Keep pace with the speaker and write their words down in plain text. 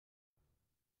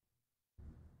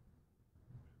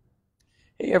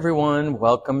Hey everyone,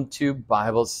 welcome to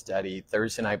Bible study,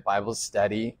 Thursday night Bible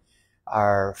study,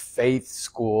 our faith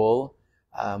school.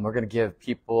 We're going to give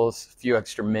people a few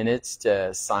extra minutes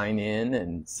to sign in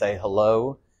and say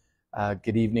hello.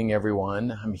 Good evening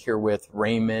everyone. I'm here with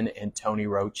Raymond and Tony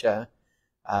Rocha.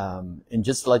 And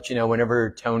just to let you know, whenever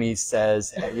Tony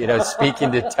says,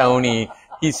 speaking to Tony,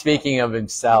 he's speaking of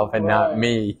himself and not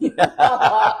me.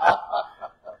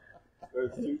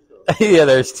 Yeah,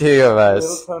 there's two of us.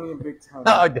 Little Tony and Big Tony.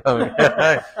 Oh, don't.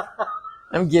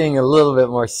 I'm getting a little bit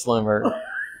more slimmer.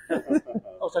 I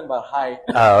was talking about height.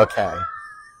 Oh, okay.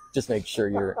 Just make sure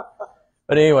you're...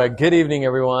 But anyway, good evening,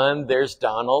 everyone. There's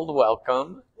Donald.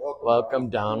 Welcome. Welcome,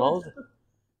 Donald.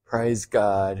 Praise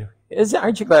God.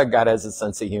 Aren't you glad God has a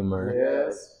sense of humor?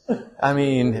 Yes. I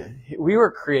mean, we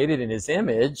were created in His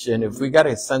image, and if we got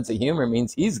a sense of humor, it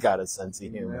means He's got a sense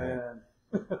of humor.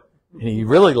 Man. And He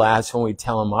really laughs when we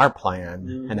tell Him our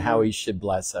plan and how He should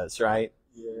bless us, right?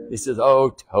 Yes. He says,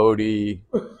 "Oh, Toady."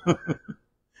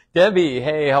 Debbie,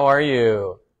 hey, how are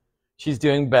you? She's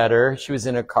doing better. She was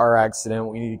in a car accident.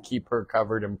 We need to keep her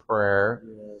covered in prayer.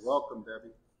 Yeah. Welcome,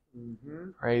 Debbie.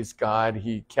 Mm-hmm. Praise God.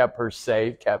 He kept her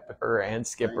safe, kept her and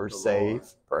Skipper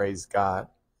safe. Praise God.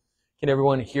 Can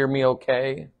everyone hear me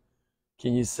okay?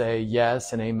 Can you say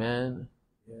yes and amen?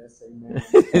 Yes,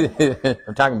 amen.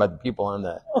 I'm talking about the people on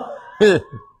the...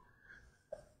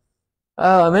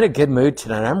 Oh, I'm in a good mood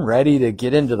tonight. I'm ready to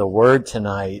get into the Word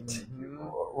tonight. Mm-hmm.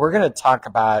 We're going to talk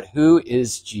about who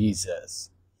is Jesus.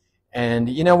 And,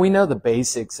 we know the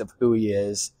basics of who He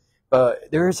is, but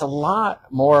there's a lot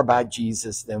more about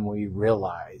Jesus than we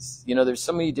realize. There's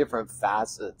so many different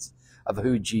facets of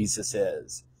who Jesus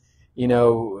is.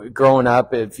 Growing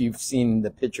up, if you've seen the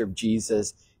picture of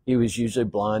Jesus, he was usually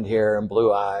blonde hair and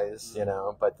blue eyes,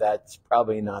 but that's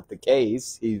probably not the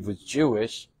case. He was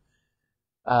Jewish.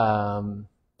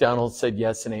 Donald said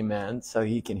yes and amen, so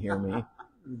he can hear me.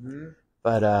 Mm-hmm.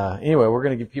 But anyway, we're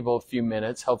going to give people a few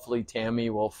minutes. Hopefully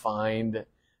Tammy will find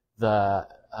the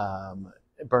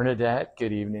Bernadette.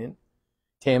 Good evening.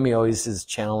 Tammy always is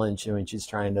challenged when she's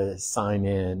trying to sign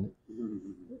in.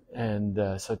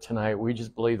 And so tonight we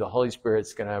just believe the Holy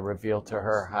Spirit's going to reveal to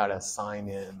her how to sign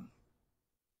in.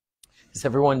 Is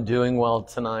everyone doing well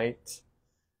tonight?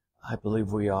 I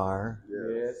believe we are.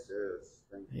 Yes.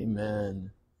 Thank you.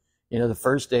 Amen. The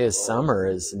first day of summer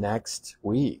is next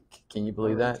week. Can you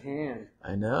believe that?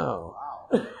 I know.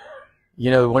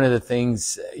 Wow. One of the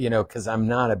things, because I'm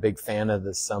not a big fan of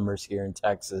the summers here in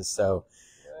Texas. So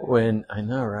I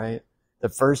know, right? The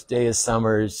first day of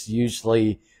summer is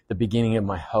usually the beginning of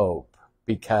my hope,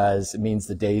 because it means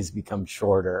the days become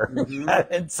shorter. Mm-hmm.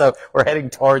 And so we're heading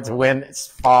towards when it's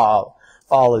fall.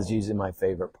 Fall is usually my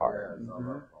favorite part.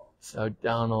 Mm-hmm. So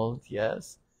Donald,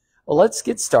 yes. Well, let's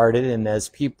get started. And as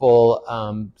people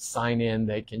sign in,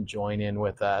 they can join in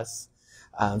with us.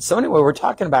 So anyway, we're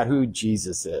talking about who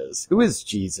Jesus is. Who is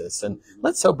Jesus? And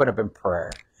let's open up in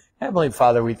prayer. Heavenly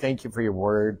Father, we thank you for your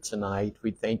word tonight.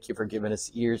 We thank you for giving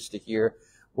us ears to hear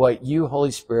what you,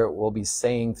 Holy Spirit, will be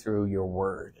saying through your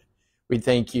word. We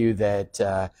thank you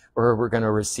that we're going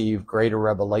to receive greater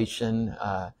revelation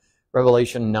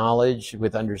knowledge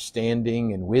with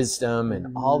understanding and wisdom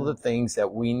and all the things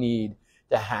that we need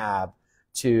to have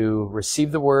to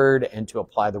receive the word and to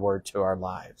apply the word to our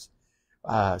lives.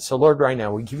 So Lord, right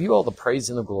now, we give you all the praise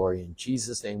and the glory. In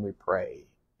Jesus' name we pray.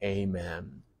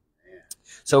 Amen.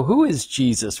 So who is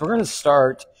Jesus? We're going to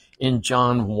start in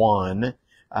John 1.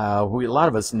 A lot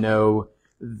of us know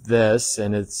this,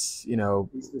 and it's,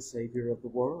 He's the Savior of the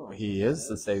world. He is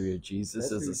the Savior. Jesus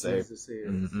That's is the who Savior. Jesus is.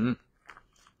 Mm-hmm.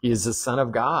 He is the Son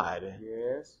of God.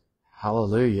 Yes.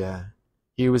 Hallelujah.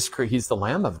 He's the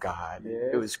Lamb of God. Yes.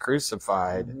 It was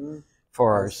crucified Mm-hmm.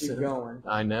 for our Let's keep sin. going.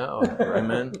 I know.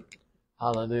 Amen.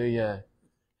 Hallelujah.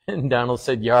 And Donald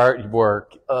said, yard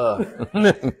work.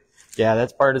 Yeah,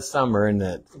 that's part of summer, isn't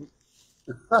it?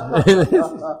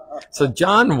 So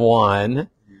John 1,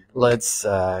 let's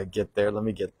get there. Let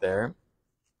me get there.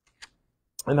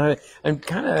 And I'm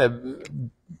kind of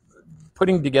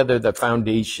putting together the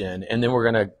foundation, and then we're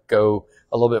going to go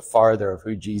a little bit farther of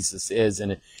who Jesus is.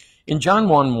 And in John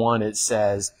 1:1, it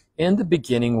says, "In the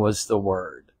beginning was the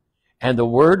Word, and the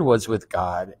Word was with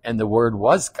God, and the Word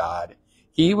was God.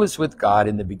 He was with God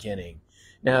in the beginning."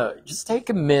 Now, just take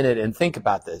a minute and think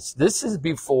about this. This is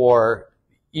before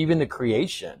even the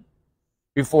creation,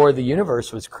 before the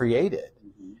universe was created.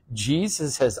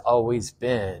 Jesus has always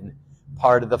been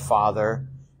part of the Father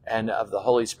and of the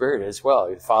Holy Spirit as well.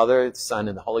 The Father, the Son,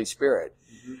 and the Holy Spirit.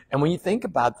 Mm-hmm. And when you think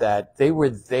about that, they were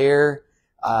there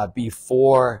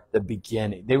before the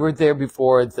beginning. They were there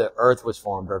before the earth was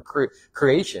formed or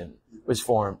creation was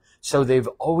formed. So they've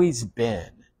always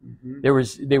been.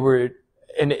 Mm-hmm. They were,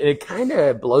 and it kind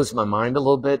of blows my mind a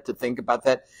little bit to think about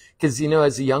that. Because, you know,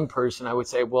 as a young person, I would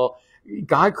say, well,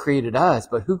 God created us,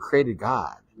 but who created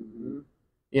God? Mm-hmm.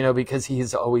 You know, because he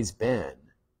has always been.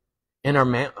 And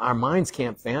our minds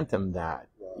can't fathom that,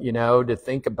 you know, to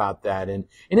think about that. And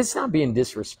it's not being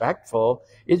disrespectful.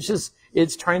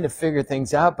 It's trying to figure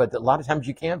things out. But a lot of times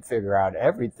you can't figure out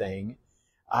everything.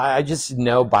 I just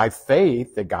know by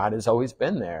faith that God has always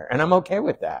been there. And I'm okay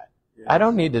with that. Yes. I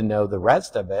don't need to know the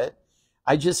rest of it.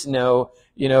 I just know,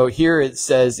 you know, here it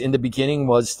says, in the beginning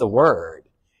was the Word.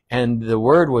 And the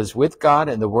Word was with God,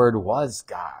 and the Word was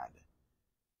God.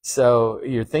 So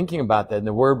you're thinking about that, and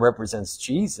the Word represents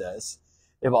Jesus.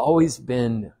 They've always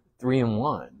been 3 in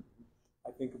 1.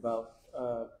 I think about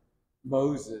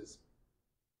Moses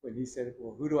when he said,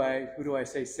 "Well, who do I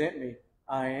say sent me?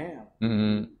 I am.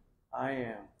 Mm-hmm. I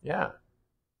am. Yeah.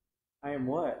 I am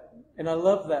what?" And I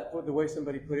love that the way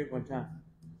somebody put it one time.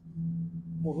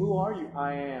 Well, who are you?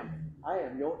 I am. I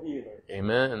am your healer.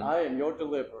 Amen. I am your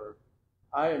deliverer.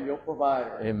 I am your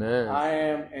provider. Amen. I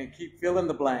am, and keep filling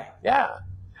the blank. Yeah.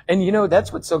 And you know,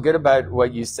 that's what's so good about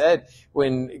what you said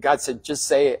when God said, just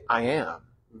say, I am.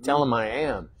 Mm-hmm. Tell him I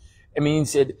am. It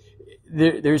means that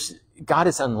God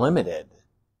is unlimited.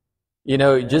 You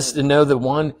know, yeah. Just to know the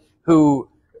one who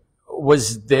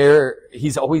was there,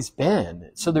 he's always been.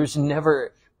 So there's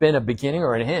never been a beginning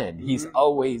or an end. Mm-hmm. He's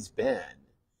always been.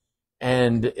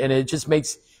 And it just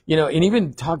makes, you know, and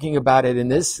even talking about it in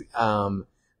this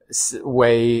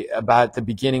way, about the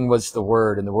beginning was the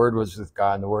Word, and the Word was with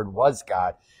God, and the Word was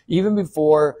God. Even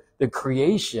before the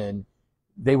creation,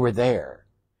 they were there.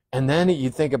 And then you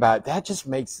think about that, just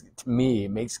makes, to me,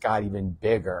 it makes God even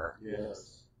bigger.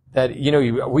 Yes. That, you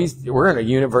know, we're in a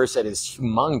universe that is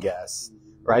humongous,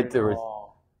 right?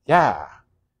 Yeah.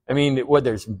 I mean,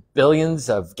 there's billions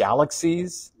of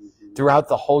galaxies throughout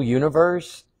the whole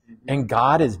universe, and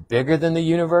God is bigger than the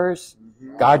universe.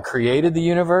 God created the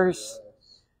universe.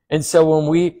 And so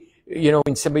when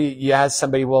you ask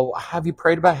somebody, well, have you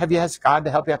asked God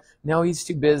to help you out? No, he's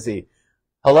too busy.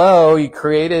 Hello, he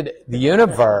created the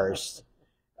universe.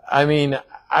 I mean,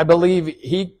 I believe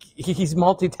he's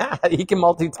multitask. He can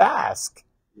multitask.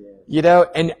 Yes. You know,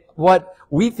 and what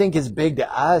we think is big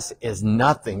to us is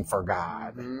nothing for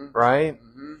God, right?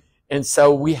 Mm-hmm. And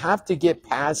so we have to get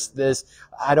past this.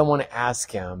 I don't want to ask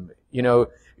him. You know,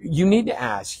 you need to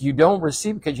ask. You don't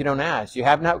receive because you don't ask. You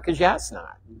have not because you ask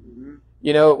not. Mm-hmm.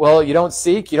 You know, well, you don't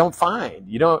seek, you don't find.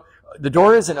 The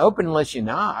door isn't open unless you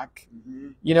knock. Mm-hmm.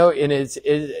 You know, and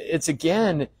it's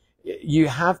again, you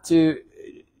have to,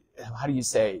 how do you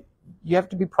say? You have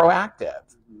to be proactive.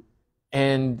 Mm-hmm.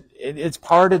 And it's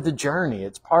part of the journey.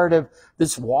 It's part of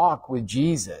this walk with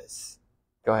Jesus.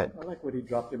 Go ahead. I like what he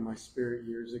dropped in my spirit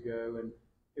years ago, and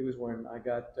it was when I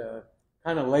got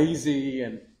kind of lazy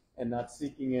and not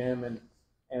seeking him, and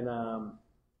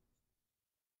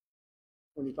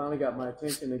when he finally got my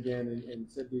attention again and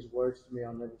said these words to me,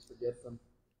 I'll never forget them.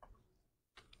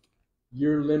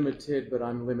 You're limited, but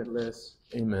I'm limitless.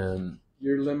 Amen.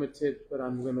 You're limited, but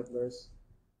I'm limitless.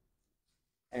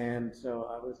 And so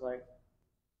I was like,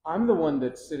 I'm the one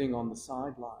that's sitting on the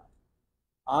sideline.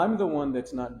 I'm the one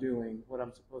that's not doing what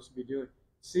I'm supposed to be doing.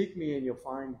 Seek me and you'll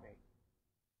find me.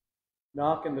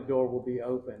 Knock and the door will be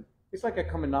open. It's like I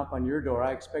come and knock on your door.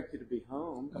 I expect you to be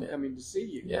home. I'm coming to see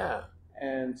you. Yeah.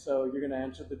 And so you're going to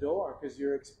answer the door because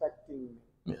you're expecting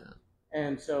me. Yeah.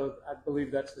 And so I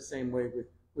believe that's the same way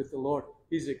with the Lord.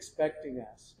 He's expecting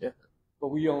us. Yeah. But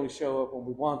we only show up when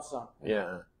we want something.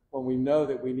 Yeah. When we know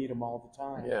that we need him all the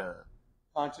time. Yeah.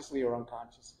 Consciously or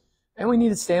unconsciously. And we need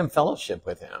to stay in fellowship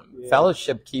with him. Yeah.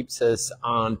 Fellowship keeps us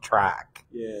on track.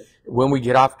 Yeah. When we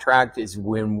get off track is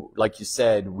when, like you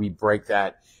said, we break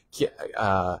that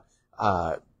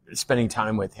spending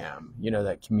time with him, you know,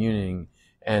 that communing.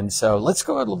 And so let's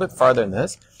go a little bit farther in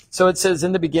this. So it says,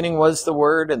 in the beginning was the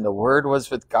Word, and the Word was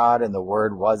with God, and the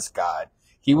Word was God.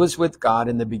 He was with God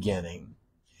in the beginning.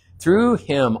 Through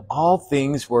him all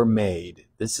things were made.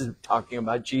 This is talking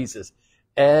about Jesus.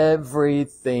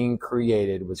 Everything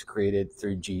created was created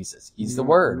through Jesus. He's the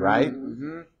Word, right?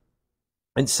 Mm-hmm.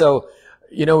 And so,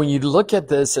 you know, when you look at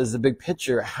this as the big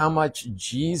picture, how much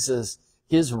Jesus,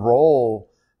 his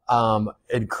role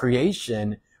in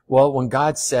creation, well, when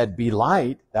God said, be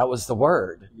light, that was the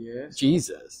Word. Yes.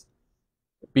 Jesus.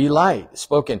 Be light,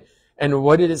 spoken. And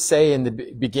what did it say in the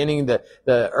beginning? The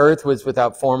earth was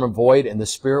without form and void, and the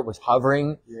Spirit was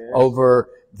hovering over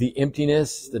the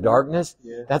emptiness, the darkness.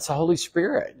 Yes. That's the Holy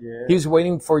Spirit. Yes. He was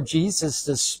waiting for Jesus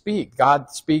to speak. God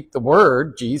speak the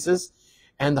word, Jesus,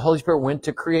 and the Holy Spirit went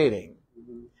to creating.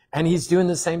 Mm-hmm. And he's doing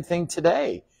the same thing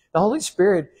today. The Holy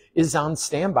Spirit is on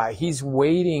standby. He's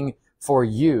waiting for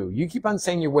you. You keep on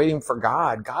saying you're waiting for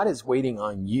God. God is waiting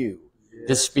on you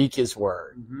to speak his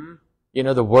word. Mm-hmm. You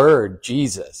know, the word,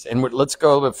 Jesus. And let's go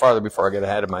a little bit farther before I get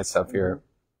ahead of myself here.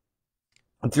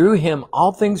 Through him,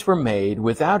 all things were made.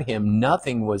 Without him,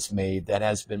 nothing was made that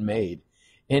has been made.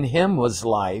 In him was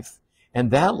life, and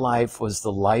that life was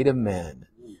the light of men.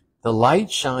 The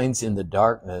light shines in the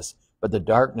darkness, but the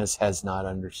darkness has not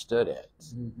understood it.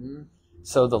 Mm-hmm.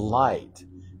 So the light,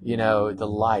 you know, the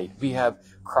light. We have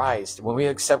Christ. When we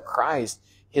accept Christ,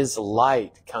 his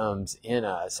light comes in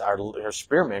us. Our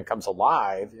spirit man comes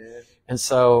alive. Yes. And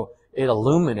so it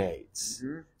illuminates.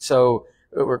 Mm-hmm. So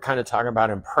we're kind of talking about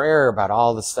in prayer about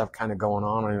all the stuff kind of going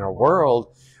on in our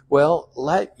world. Well,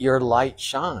 let your light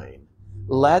shine.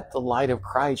 Let the light of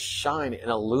Christ shine and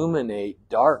illuminate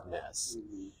darkness.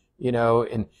 Mm-hmm. You know,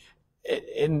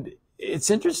 and it's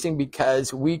interesting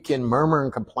because we can murmur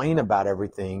and complain about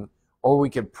everything, or we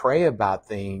can pray about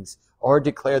things, or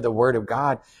declare the word of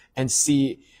God and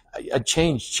see a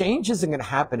change. Change isn't going to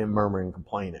happen in murmuring and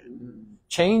complaining. Mm-hmm.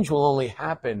 Change will only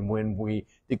happen when we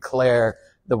declare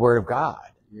the word of God.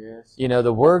 Yes. You know,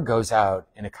 the word goes out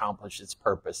and accomplishes its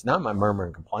purpose, not my murmuring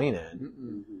and complaining.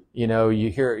 Mm-hmm. You know,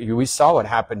 we saw what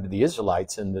happened to the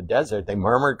Israelites in the desert. They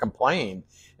murmured, complained,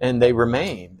 and they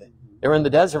remained. They were in the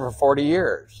desert for 40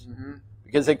 years Mm-hmm.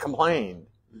 because they complained.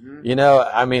 Mm-hmm. You know,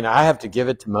 I mean, I have to give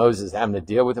it to Moses having to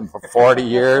deal with him for 40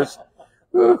 years.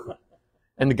 Whew.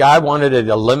 And God wanted to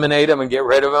eliminate him and get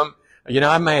rid of him. You know,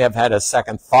 I may have had a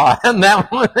second thought on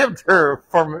that one after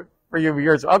for a few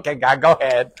years. Okay, God, go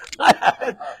ahead.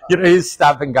 You know, he's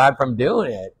stopping God from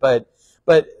doing it. But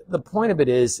the point of it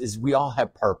is we all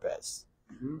have purpose.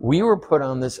 Mm-hmm. We were put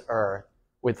on this earth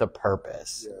with a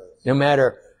purpose. Yes. No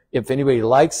matter if anybody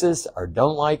likes us or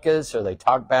don't like us, or they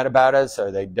talk bad about us,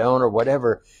 or they don't, or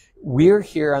whatever, we're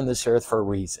here on this earth for a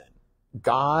reason.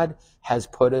 God has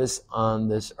put us on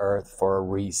this earth for a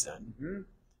reason. Mm-hmm.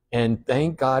 And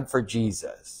thank God for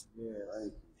Jesus. Yeah,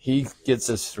 right. He gets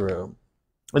us through.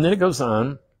 And then it goes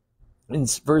on in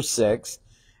verse 6.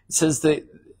 It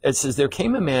says, there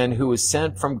came a man who was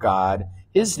sent from God.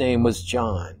 His name was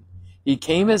John. He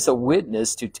came as a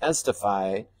witness to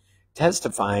testifying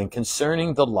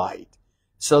concerning the light,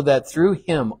 so that through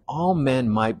him all men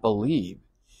might believe.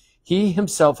 He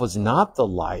himself was not the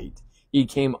light. He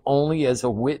came only as a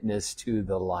witness to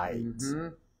the light. Mm-hmm.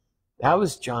 That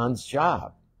was John's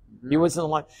job. Mm-hmm. He wasn't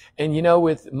like, and you know,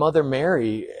 with Mother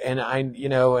Mary, and I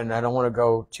don't want to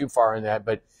go too far in that,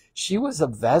 but she was a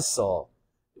vessel.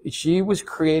 She was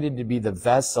created to be the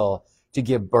vessel to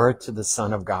give birth to the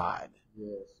Son of God. Yes.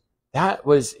 That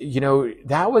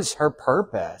was her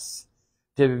purpose,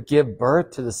 to give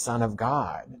birth to the Son of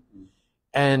God. Mm-hmm.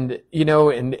 And, you know,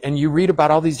 and you read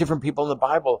about all these different people in the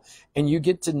Bible, and you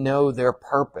get to know their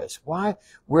purpose. Why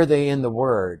were they in the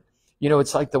Word? You know,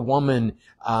 it's like the woman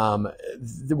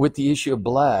with the issue of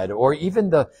blood, or even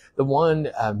the one,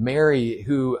 Mary,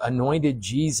 who anointed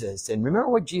Jesus. And remember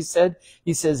what Jesus said?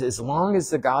 He says, as long as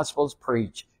the gospel's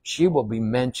preached, she will be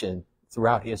mentioned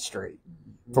throughout history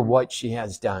for what she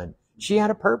has done. She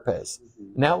had a purpose.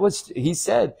 And that was, he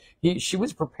said, she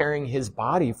was preparing his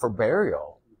body for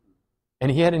burial.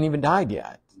 And he hadn't even died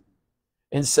yet.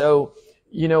 And so,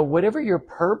 you know, whatever your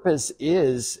purpose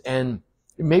is, and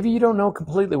maybe you don't know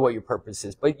completely what your purpose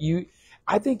is, but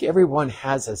I think everyone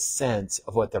has a sense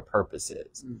of what their purpose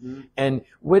is. Mm-hmm. And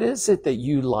what is it that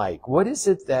you like? What is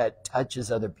it that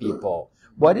touches other people?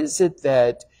 What is it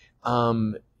that,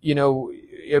 you know,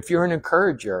 if you're an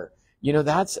encourager, you know,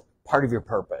 that's part of your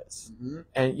purpose. Mm-hmm.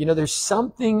 And, you know, there's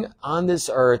something on this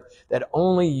earth that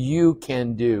only you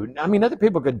can do. I mean, other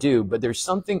people could do, but there's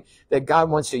something that God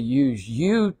wants to use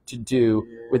you to do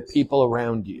with people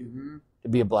around you, Mm-hmm. to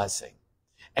be a blessing.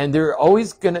 And they're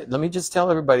always let me just tell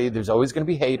everybody, there's always going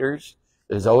to be haters.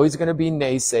 There's always going to be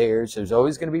naysayers. There's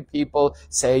always going to be people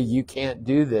say you can't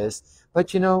do this.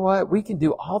 But you know what? We can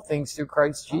do all things through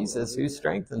Christ Jesus who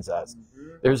strengthens us. Mm-hmm.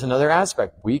 There's another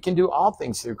aspect. We can do all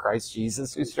things through Christ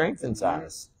Jesus who strengthens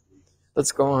us.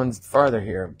 Let's go on farther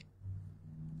here.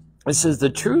 It says, the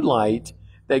true light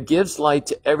that gives light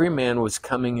to every man was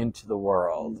coming into the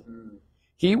world. Mm-hmm.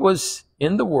 He was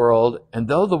in the world, and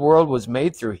though the world was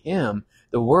made through him,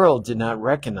 the world did not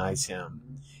recognize him.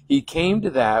 He came to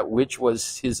that which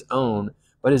was his own,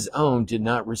 but his own did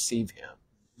not receive him.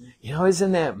 You know,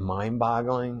 isn't that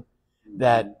mind-boggling?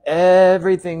 That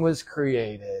everything was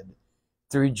created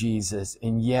through Jesus,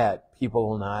 and yet people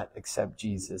will not accept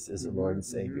Jesus as the Lord and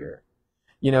Savior.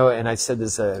 You know, and I said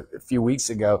this a few weeks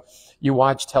ago, you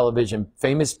watch television,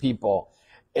 famous people,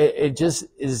 it just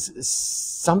is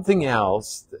something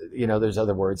else. You know, there's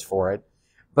other words for it,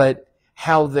 but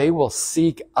how they will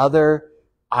seek other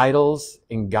idols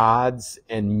and gods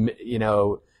and,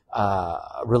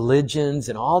 religions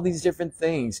and all these different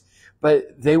things,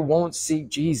 but they won't seek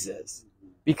Jesus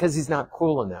because he's not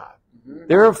cool enough.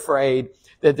 They're afraid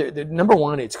that number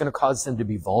one, it's going to cause them to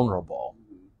be vulnerable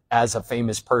as a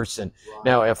famous person.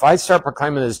 Now, if I start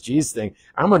proclaiming this Jesus thing,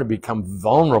 I'm going to become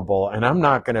vulnerable, and I'm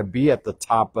not going to be at the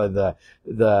top of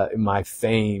my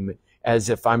fame as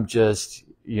if I'm just,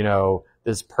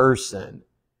 this person.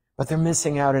 But they're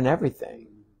missing out on everything.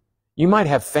 You might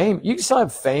have fame. You can still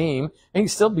have fame and you can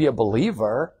still be a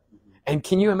believer. And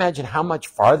can you imagine how much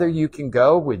farther you can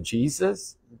go with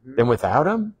Jesus than without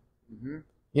him?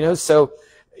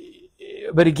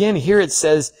 But again, here it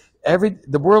says,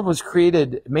 the world was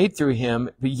made through him,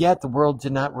 but yet the world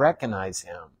did not recognize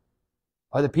him,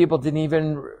 or the people didn't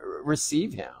even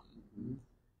receive him.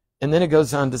 And then it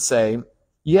goes on to say,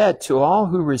 yet to all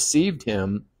who received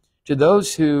him, to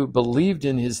those who believed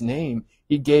in his name,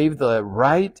 he gave the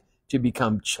right to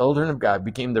become children of God,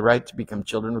 became the right to become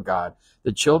children of God.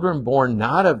 The children born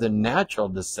not of the natural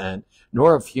descent,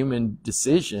 nor of human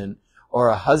decision or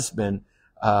a husband's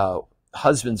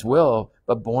will,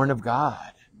 but born of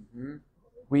God.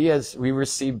 We, as we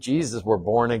receive Jesus, we're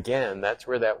born again. That's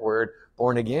where that word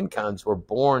born again comes.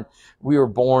 We were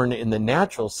born in the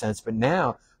natural sense, but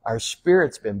now our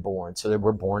spirit's been born so that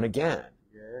we're born again.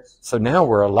 Yes. So now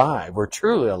we're alive. We're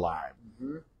truly alive.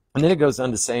 And then it goes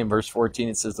on to say in verse 14,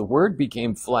 it says, the Word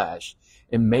became flesh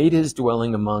and made his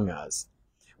dwelling among us.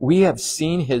 We have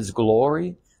seen his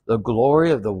glory, the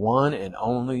glory of the one and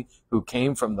only who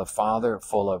came from the Father,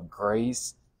 full of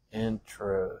grace and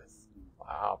truth.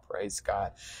 Wow, praise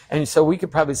God. And so we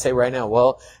could probably say right now,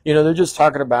 well, they're just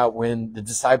talking about when the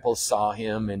disciples saw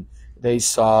him and they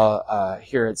saw,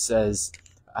 here it says,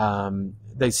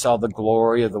 they saw the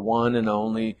glory of the one and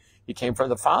only. He came from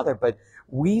the Father. But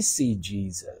we see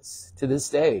Jesus to this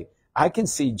day. I can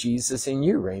see Jesus in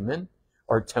you, Raymond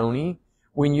or Tony.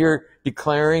 When you're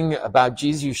declaring about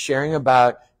Jesus, you're sharing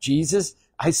about Jesus,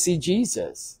 I see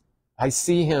Jesus. I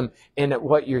see him in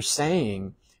what you're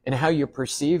saying and how you're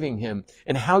perceiving him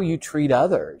and how you treat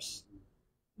others.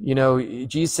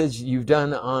 Jesus says, you've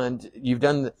done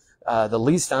the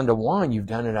least unto one, you've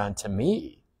done it unto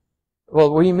me.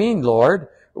 Well, what do you mean, Lord?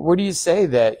 What do you say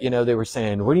that, they were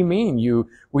saying, what do you mean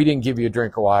we didn't give you a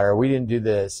drink of water? We didn't do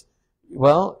this.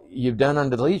 Well, you've done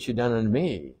unto the least, you've done unto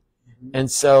me.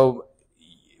 And so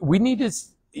we need to,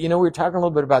 we were talking a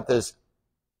little bit about this.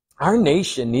 Our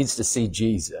nation needs to see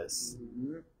Jesus.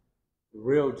 The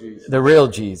real Jesus. The real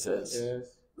Jesus.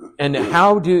 Yes. And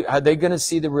how are they going to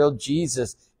see the real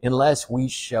Jesus unless we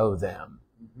show them?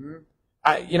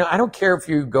 I don't care if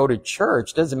you go to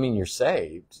church, doesn't mean you're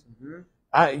saved.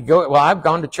 I've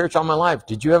gone to church all my life.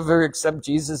 Did you ever accept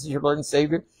Jesus as your Lord and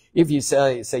Savior? If you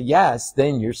say yes,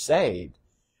 then you're saved.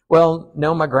 Well,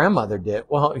 no, my grandmother did.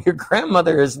 Well, your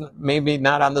grandmother is maybe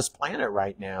not on this planet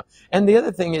right now. And the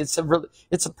other thing is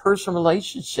it's a personal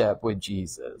relationship with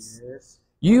Jesus. Yes.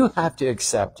 You have to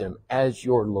accept him as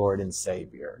your Lord and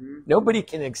Savior. Nobody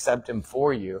can accept him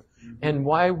for you. And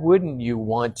why wouldn't you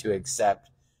want to accept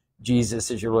Jesus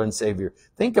as your Lord and Savior?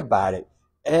 Think about it.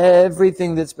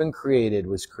 Everything that's been created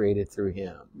was created through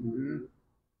him.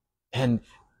 And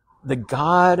the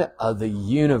God of the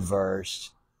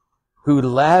universe who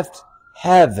left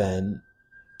heaven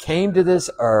came to this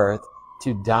earth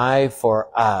to die for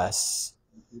us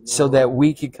so that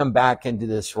we could come back into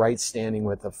this right standing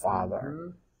with the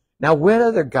Father. Now, what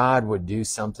other God would do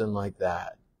something like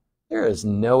that? There is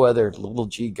no other little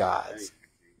g gods.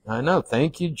 I know.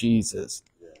 Thank you, Jesus.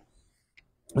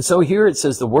 And so here it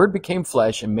says, the Word became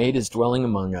flesh and made his dwelling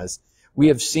among us. We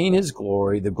have seen his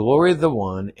glory, the glory of the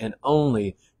one and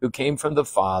only who came from the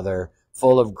Father,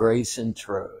 full of grace and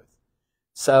truth.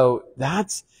 So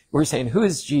we're saying, who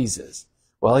is Jesus?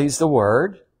 Well, he's the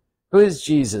Word. Who is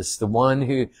Jesus? The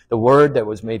Word that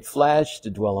was made flesh to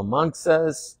dwell amongst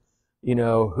us.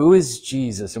 Who is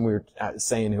Jesus? And we were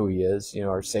saying who he is,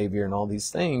 our Savior and all these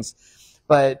things.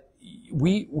 But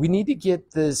we need to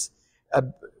get this,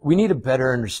 we need a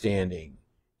better understanding.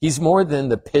 He's more than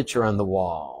the picture on the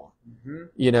wall.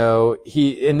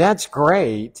 And that's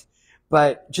great,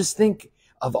 but just think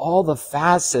of all the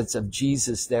facets of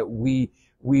Jesus that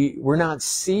we're not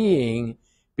seeing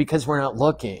because we're not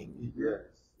looking. Yes.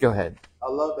 Go ahead.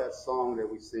 I love that song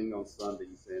that we sing on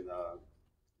Sundays, and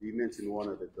you mentioned one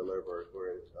of the deliverers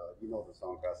where, the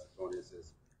song, Pastor Tony, it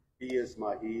says, he is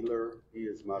my healer, he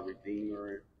is my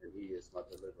redeemer, and he is my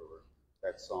deliverer.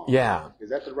 That song. Yeah. Is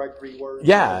that the right 3 words?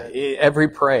 Yeah, every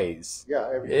praise. Yeah,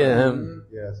 every praise.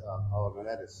 Yes. Oh, man,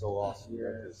 that is so awesome.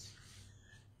 Yes.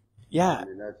 Yeah.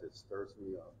 That just stirs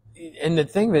me up. And the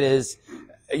thing of it is,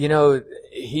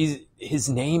 his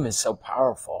name is so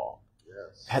powerful.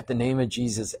 Yes. At the name of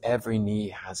Jesus, every knee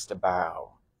has to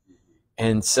bow.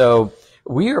 And so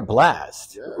we are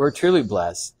blessed. Yes. We're truly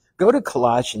blessed. Go to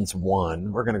Colossians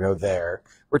 1. We're going to go there.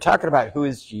 We're talking about who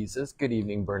is Jesus. Good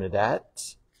evening,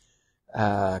 Bernadette.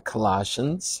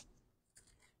 Colossians.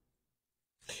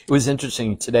 It was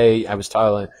interesting. Today, I was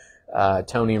telling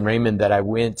Tony and Raymond that I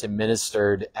went and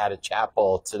ministered at a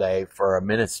chapel today for a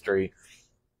ministry.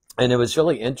 And it was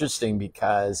really interesting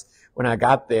because when I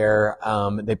got there,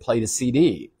 they played a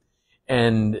CD.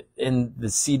 And in the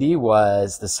CD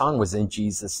the song was In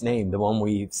Jesus' Name, the one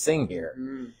we sing here.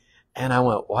 Mm. And I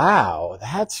went, wow,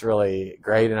 that's really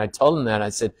great. And I told them that. I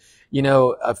said, you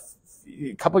know, a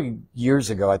couple of years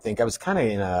ago, I think I was kind of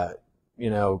in a, you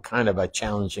know, kind of a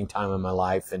challenging time in my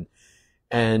life.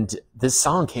 And this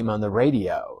song came on the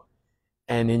radio,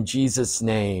 and In Jesus'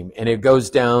 Name. And it goes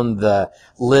down the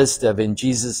list of In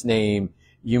Jesus' name,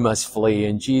 you must flee.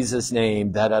 In Jesus'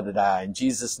 name, da-da-da-da. In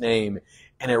Jesus' name.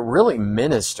 And it really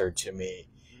ministered to me.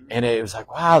 And it was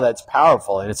like, wow, that's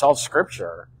powerful. And it's all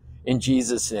scripture. In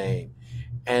Jesus' name.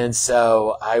 And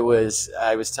so I was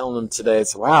telling them today, I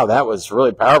said, wow, that was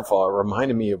really powerful. It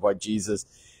reminded me of what Jesus,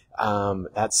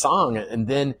 that song. And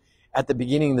then at the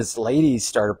beginning, this lady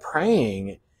started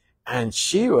praying, and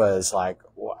she was like,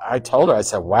 I told her, I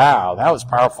said, wow, that was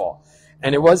powerful.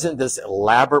 And it wasn't this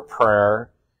elaborate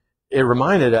prayer. It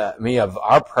reminded me of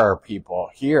our prayer people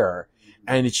here.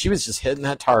 And she was just hitting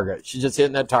that target. She's just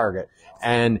hitting that target.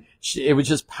 And it was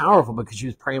just powerful because she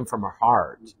was praying from her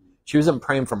heart. She wasn't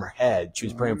praying from her head. She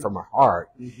was praying from her heart.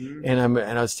 Mm-hmm.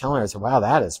 And I was telling her, I said, wow,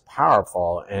 that is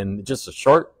powerful. And just a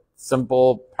short,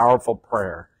 simple, powerful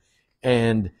prayer.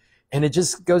 And it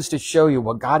just goes to show you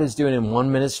what God is doing in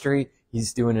one ministry,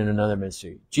 he's doing in another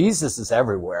ministry. Jesus is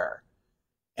everywhere.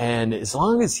 And as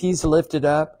long as he's lifted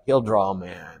up, he'll draw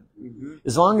man. Mm-hmm.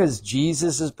 As long as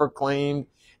Jesus is proclaimed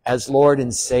as Lord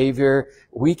and Savior,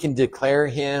 we can declare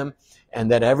him, and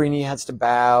that every knee has to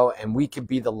bow, and we can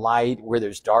be the light where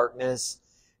there's darkness.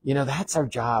 You know, that's our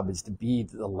job, is to be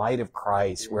the light of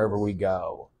Christ wherever we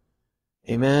go.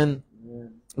 Amen? Yeah.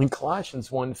 In Colossians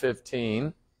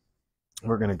 1:15,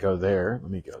 we're going to go there.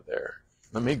 Let me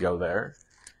go there.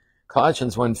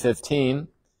 Colossians 1:15.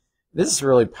 This is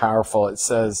really powerful. It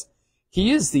says,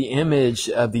 he is the image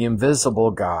of the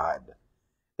invisible God,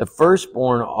 the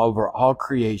firstborn over all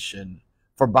creation.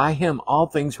 For by him all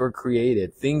things were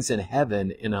created, things in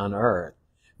heaven and on earth,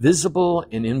 visible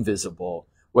and invisible,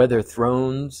 whether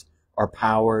thrones or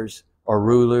powers or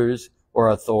rulers or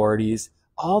authorities.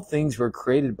 All things were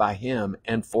created by him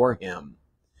and for him.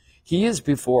 He is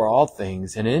before all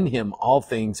things, and in him all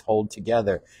things hold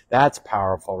together. That's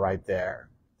powerful right there.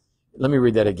 Let me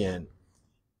read that again.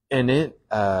 And it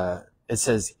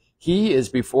says, he is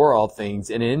before all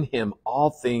things, and in him all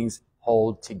things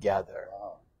hold together.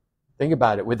 Think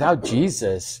about it. Without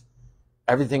Jesus,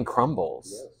 everything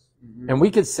crumbles. Yes. Mm-hmm. And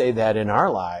we could say that in our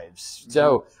lives.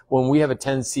 So when we have a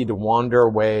tendency to wander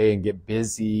away and get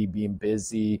busy, being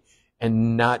busy,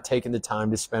 and not taking the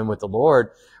time to spend with the Lord,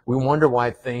 we wonder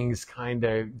why things kind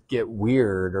of get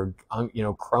weird or,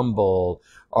 crumble,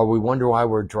 or we wonder why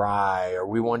we're dry, or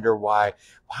we wonder why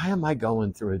am I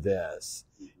going through this?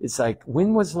 It's like,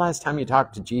 when was the last time you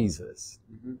talked to Jesus?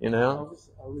 Mm-hmm. You know?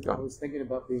 I was thinking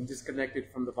about being disconnected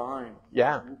from the vine.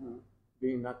 Yeah. Mm-hmm.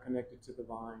 Being not connected to the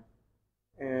vine.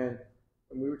 And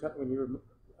when you were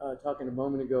talking a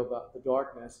moment ago about the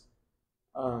darkness,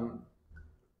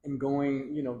 and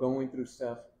going through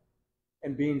stuff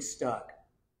and being stuck.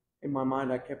 In my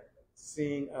mind, I kept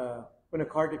seeing when a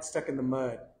car gets stuck in the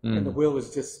mud and the wheel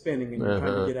is just spinning and you're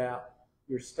trying to get out,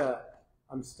 you're stuck.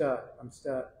 I'm stuck.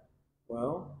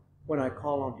 Well, when I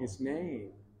call on his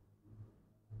name,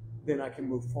 then I can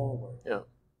move forward. Yeah.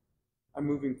 I'm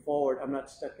moving forward. I'm not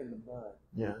stuck in the mud.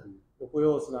 Yeah. The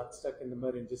wheel is not stuck in the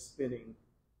mud and just spinning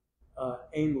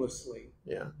aimlessly.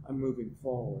 Yeah. I'm moving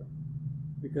forward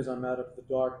because I'm out of the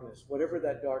darkness. Whatever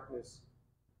that darkness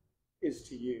is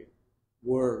to you,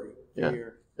 worry,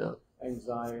 fear,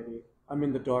 anxiety. I'm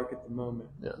in the dark at the moment.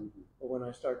 Yeah. But when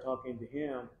I start talking to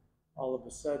him, all of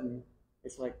a sudden,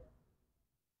 it's like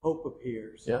hope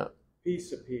appears. Yeah.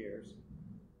 Peace appears.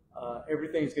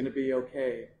 Everything's going to be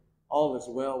okay. All is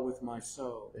well with my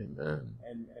soul. Amen.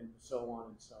 And so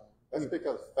on and so on. That's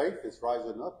because faith is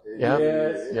rising up. Yeah.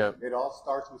 Yes. It all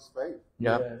starts with faith.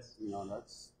 Yeah. Yes.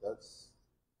 That's.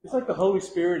 It's like the Holy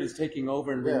Spirit is taking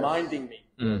over and Yes. reminding me.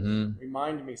 Mm-hmm.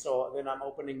 Reminding me. So then I'm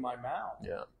opening my mouth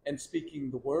Yeah. and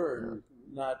speaking the word.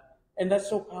 And that's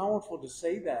so powerful to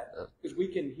say that. Because we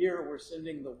can hear we're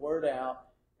sending the word out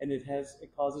and it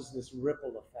causes this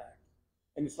ripple effect.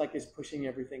 And it's like it's pushing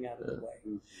everything out of the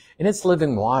way. And it's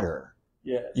living water.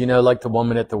 Yes. You know, like the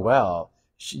woman at the well.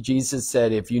 Jesus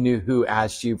said, if you knew who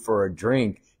asked you for a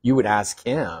drink, you would ask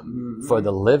him for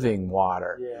the living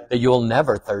water, that you'll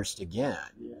never thirst again.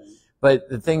 But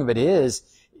the thing of it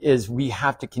is we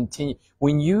have to continue.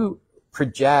 When you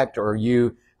project or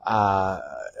you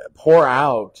pour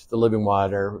out the living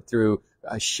water through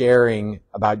sharing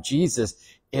about Jesus,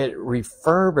 it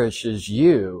refurbishes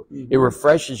you. It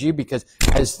refreshes you, because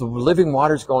as the living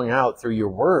water's going out through your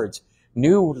words,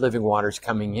 new living water's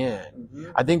coming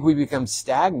in. I think we become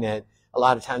stagnant a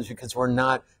lot of times because we're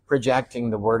not projecting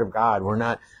the word of God. We're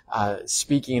not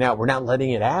speaking it out. We're not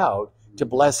letting it out to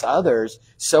bless others.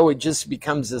 So it just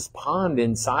becomes this pond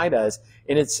inside us,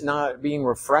 and it's not being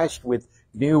refreshed with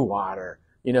new water.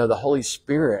 You know, the Holy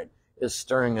Spirit is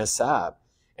stirring us up.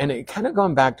 And it kind of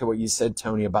going back to what you said,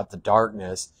 Tony, about the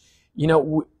darkness. You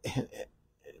know,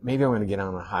 maybe I'm going to get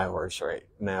on a high horse right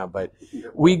now, but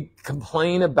we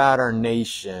complain about our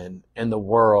nation and the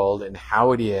world and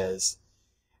how it is.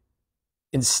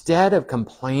 Instead of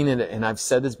complaining, and I've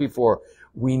said this before,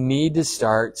 we need to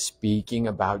start speaking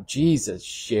about Jesus,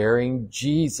 sharing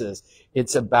Jesus.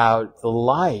 It's about the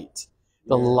light.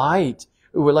 The light.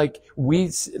 We're like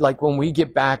when we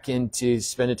get back into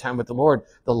spending time with the Lord,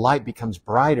 the light becomes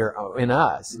brighter in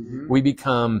us. We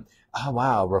become, oh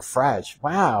wow, refreshed.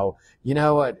 Wow, you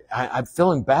know what? I'm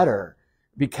feeling better,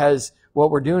 because what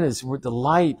we're doing is we're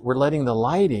letting the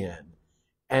light in.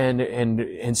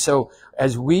 And so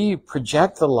as we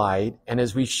project the light and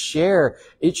as we share,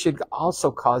 it should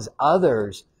also cause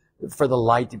others for the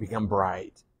light to become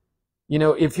bright. You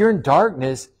know, if you're in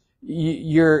darkness,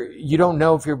 you don't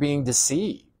know if you're being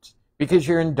deceived, because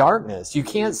you're in darkness. You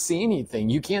can't see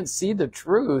anything. You can't see the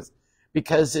truth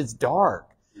because it's dark.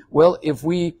 Well, if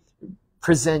we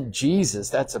present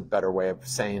Jesus, that's a better way of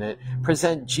saying it,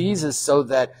 present Jesus so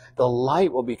that the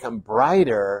light will become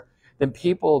brighter, then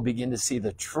people will begin to see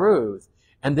the truth,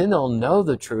 and then they'll know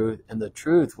the truth, and the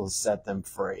truth will set them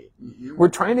free. We're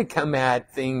trying to come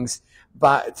at things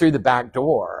through the back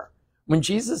door, when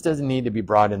Jesus doesn't need to be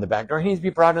brought in the back door. He needs to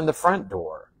be brought in the front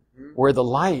door, where the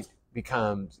light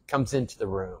comes into the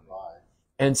room.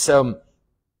 And so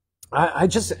I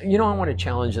just, I want to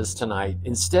challenge us tonight.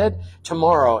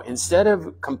 Tomorrow, instead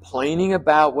of complaining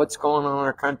about what's going on in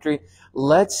our country,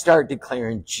 let's start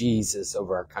declaring Jesus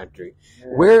over our country.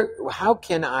 How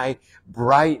can I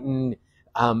brighten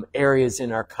areas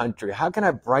in our country? How can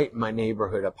I brighten my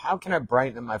neighborhood up? How can I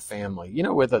brighten my family?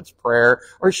 Whether it's prayer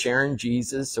or sharing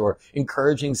Jesus or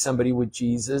encouraging somebody with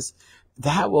Jesus,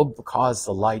 that will cause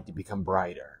the light to become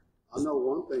brighter. I know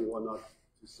one thing why not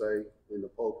to say in the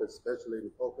pulpit, especially in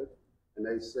the pulpit, and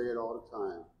they say it all the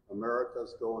time: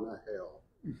 America's going to hell.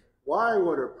 Why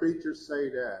would a preacher say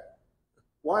that?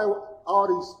 Why all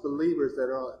these believers that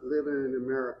are living in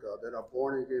America, that are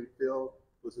born again, filled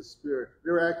with the Spirit,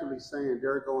 they're actually saying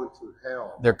they're going to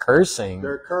hell. They're cursing.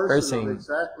 They're cursing.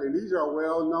 Exactly. And these are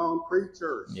well-known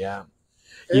preachers. Yeah.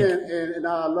 And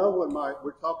I love what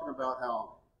we're talking about,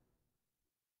 how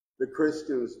the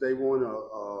Christians, they want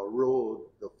to rule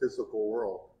the physical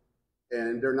world.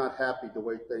 And they're not happy the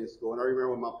way things go. And I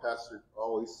remember my pastor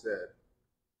always said,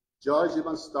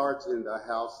 judgment starts in the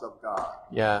house of God.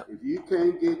 Yeah. If you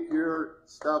can't get your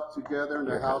stuff together in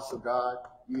the house of God,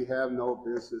 you have no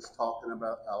business talking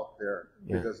about out there,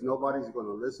 because nobody's going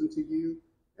to listen to you,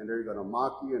 and they're going to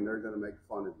mock you, and they're going to make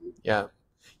fun of you. Yeah.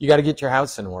 You got to get your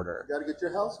house in order. You got to get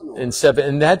your house in order.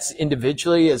 And that's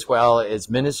individually as well as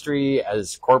ministry,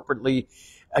 as corporately.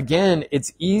 Again,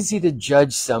 it's easy to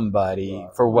judge somebody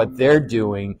for what they're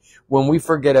doing when we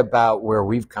forget about where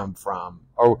we've come from,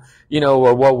 or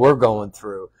what we're going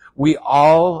through. We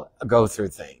all go through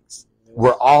things.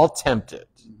 We're all tempted.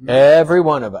 Every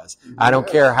one of us. I don't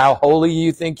care how holy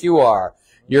you think you are.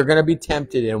 You're going to be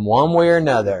tempted in one way or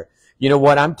another.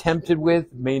 What I'm tempted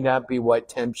with may not be what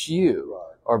tempts you,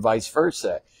 or vice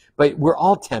versa. But we're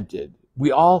all tempted.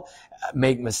 We all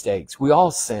make mistakes. We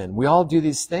all sin. We all do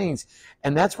these things.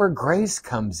 And that's where grace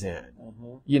comes in.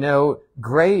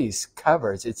 Grace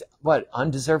covers. It's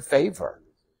undeserved favor.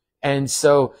 And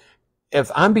so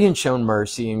if I'm being shown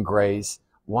mercy and grace,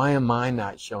 why am I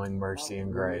not showing mercy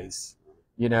and grace?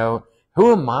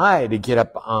 Who am I to get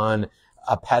up on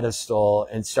a pedestal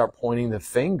and start pointing the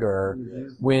finger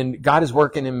when God is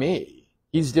working in me?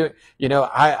 He's doing,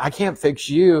 I can't fix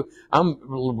you. I'm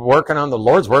working on, the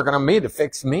Lord's working on me to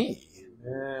fix me.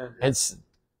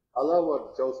 I love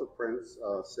what Joseph Prince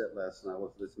said last night. I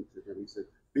was listening to him. He said,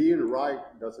 being right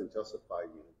doesn't justify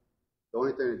you. The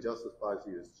only thing that justifies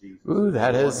you is Jesus. Ooh,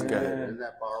 that is good. Isn't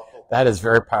that powerful? That is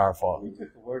very powerful. You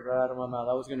took the word right out of my mouth.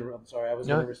 I was going to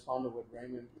respond to what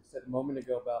Raymond said a moment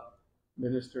ago about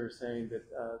ministers saying that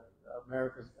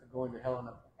America's going to hell in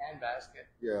a handbasket.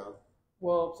 Yeah.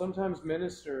 Well, sometimes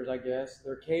ministers, I guess,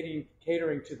 they're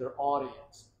catering to their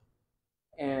audience.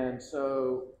 And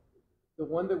so the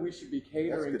one that we should be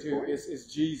catering to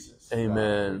is Jesus.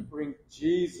 Amen. We bring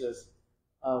Jesus,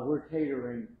 we're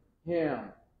catering him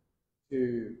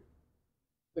to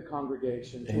the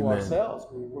congregation, to Amen. ourselves.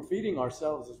 We're feeding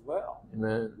ourselves as well.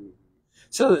 Amen.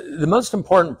 So the most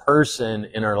important person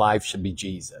in our life should be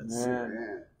Jesus.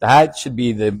 Amen. That should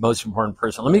be the most important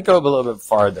person. Let me go a little bit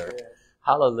farther. Yeah.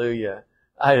 Hallelujah.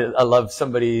 I love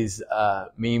somebody's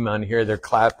meme on here. They're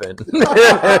clapping.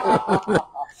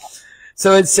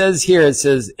 So it says here, it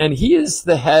says, and he is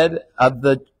the head of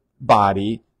the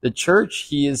body, the church.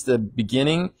 He is the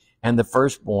beginning and the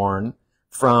firstborn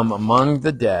from among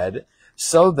the dead,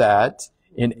 so that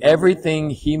in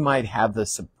everything he might have the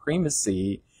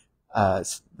supremacy.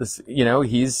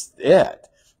 He's it.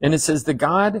 And it says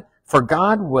for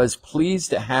God was pleased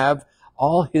to have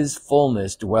all his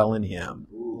fullness dwell in him.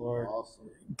 Ooh, awesome.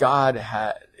 God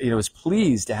was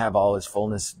pleased to have all his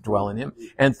fullness dwell in him,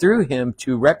 and through him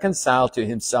to reconcile to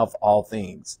himself all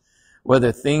things,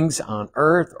 whether things on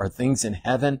earth or things in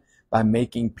heaven, by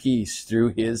making peace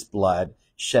through his blood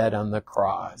shed on the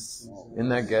cross. Isn't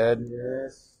that good?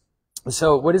 Yes.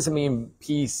 So what does it mean,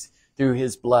 peace through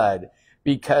his blood?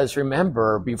 Because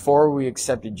remember, before we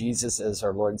accepted Jesus as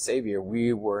our Lord and Savior,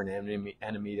 we were an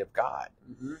enemy of God.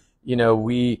 Mm-hmm.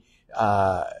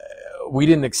 We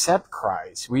didn't accept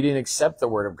Christ. We didn't accept the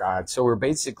Word of God. So we're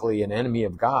basically an enemy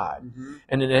of God. Mm-hmm.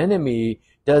 And an enemy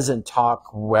doesn't talk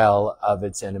well of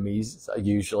its enemies,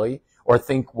 usually, or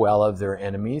think well of their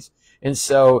enemies. And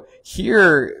so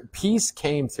here, peace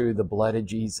came through the blood of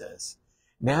Jesus.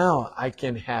 Now I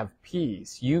can have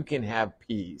peace. You can have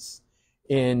peace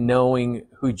in knowing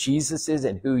who Jesus is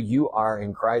and who you are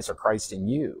in Christ, or Christ in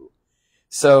you.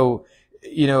 So,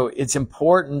 it's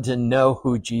important to know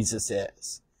who Jesus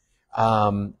is.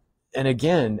 And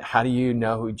again, how do you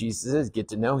know who Jesus is? Get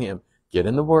to know him. Get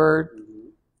in the Word. Mm-hmm.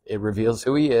 It reveals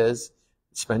who he is.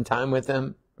 Spend time with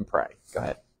him and pray. Go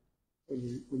ahead.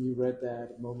 When you read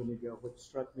that a moment ago, what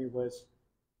struck me was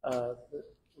what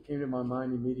came to my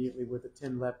mind immediately were the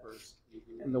 10 lepers.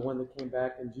 Mm-hmm. And the one that came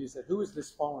back, and Jesus said, "Who is this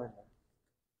foreigner?"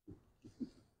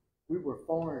 We were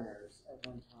foreigners at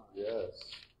one time. Yes.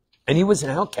 And he was an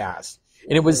outcast.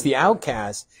 And it was the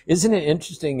outcast. Isn't it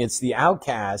interesting? It's the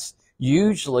outcast,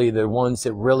 usually the ones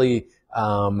that really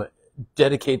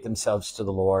dedicate themselves to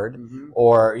the Lord, Mm-hmm.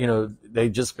 or, they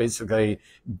just basically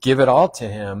give it all to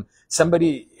him.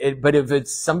 But if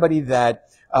it's somebody that,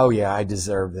 oh yeah, I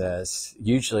deserve this,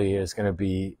 usually it's going to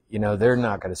be, they're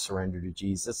not going to surrender to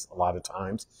Jesus a lot of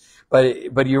times.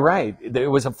 But you're right. It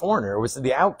was a foreigner. It was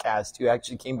the outcast who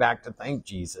actually came back to thank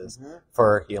Jesus Mm-hmm.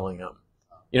 for healing him.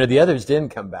 The others didn't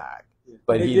come back.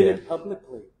 But they he did did. it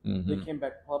publicly. Mhm. They came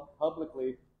back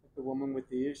publicly with the woman with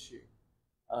the issue,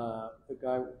 the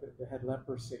guy that had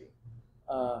leprosy,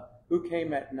 who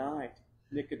came at night,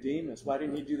 Nicodemus. Why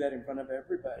didn't he do that in front of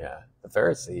everybody? Yeah, the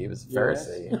Pharisee. He was a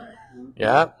Pharisee. Yes.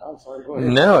 Yeah. I'm sorry. Go ahead.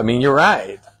 No, I mean, you're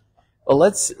right. Well,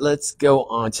 let's go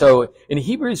on. So in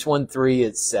Hebrews 1:3,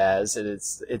 it says,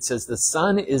 the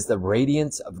Son is the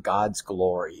radiance of God's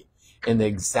glory and the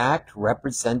exact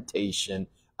representation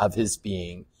of his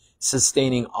being,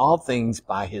 sustaining all things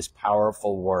by his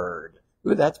powerful word.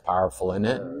 Ooh, that's powerful, isn't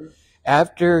it? Mhm.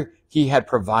 After he had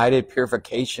provided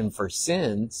purification for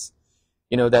sins,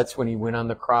 that's when he went on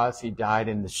the cross, he died,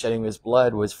 and the shedding of his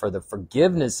blood was for the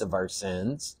forgiveness of our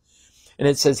sins. And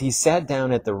it says he sat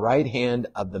down at the right hand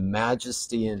of the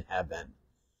majesty in heaven.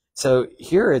 So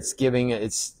here it's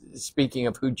speaking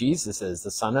of who Jesus is,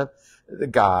 the Son of the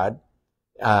God.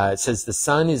 It says the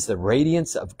Son is the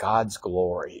radiance of God's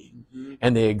glory Mhm.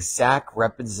 and the exact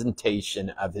representation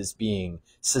of his being,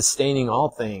 sustaining all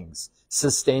things.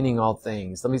 Sustaining all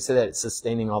things. Let me say that,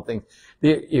 sustaining all things.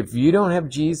 If you don't have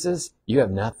Jesus, you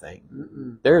have nothing.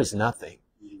 Mm-mm. There is nothing.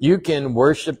 You can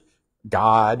worship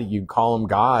God, you call him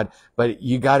God, but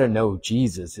you got to know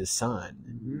Jesus, his Son.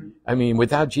 Mhm. I mean,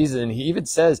 without Jesus, and he even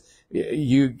says,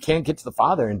 you can't get to the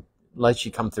Father unless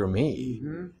you come through me.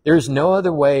 Mhm. There's no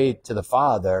other way to the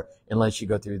Father unless you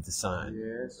go through the Son.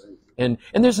 Yes. And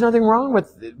there's nothing wrong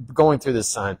with going through the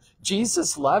Son.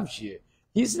 Jesus loves you.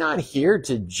 He's not here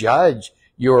to judge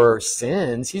your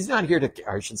sins. He's not here to,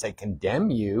 or I should say, condemn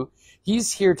you.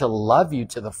 He's here to love you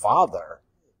to the Father.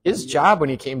 His job when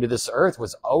he came to this earth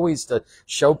was always to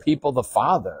show people the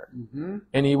Father. Mm-hmm.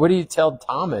 And what did he tell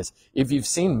Thomas? If you've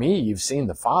seen me, you've seen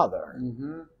the Father.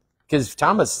 Mm-hmm. Because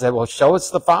Thomas said, well, show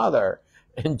us the Father.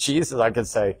 And Jesus, I could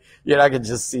say, I could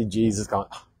just see Jesus going,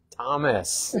 oh,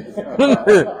 Thomas.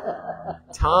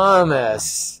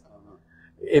 Thomas.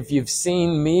 if you've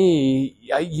seen me,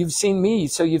 you've seen me,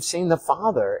 so you've seen the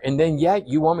Father. And then yet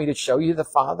you want me to show you the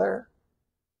Father?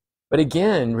 But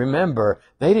again, remember,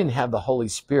 they didn't have the Holy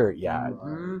Spirit yet.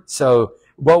 Mm-hmm. So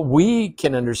what we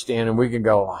can understand and we can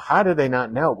go, how do they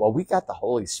not know? Well, we got the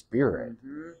Holy Spirit.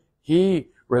 Mm-hmm. He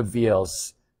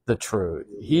reveals the truth.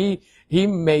 He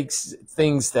makes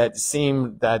things that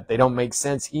seem that they don't make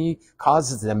sense. He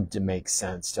causes them to make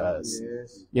sense to us.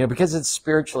 Yes. You know, because it's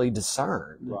spiritually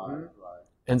discerned. Right, right.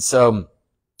 And so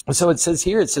it says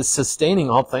here, it says sustaining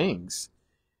all things.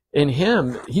 In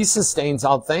him, he sustains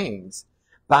all things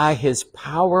by his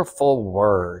powerful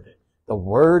word, the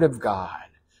word of God,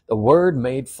 the word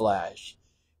made flesh.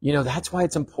 You know, that's why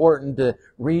it's important to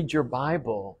read your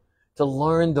Bible, to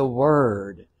learn the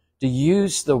word, to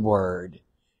use the word.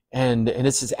 And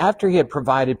it says, after he had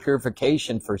provided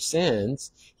purification for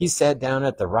sins, he sat down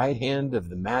at the right hand of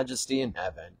the majesty in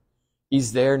heaven.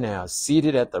 He's there now,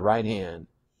 seated at the right hand.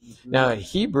 Mm-hmm. Now,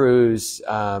 Hebrews,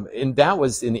 and that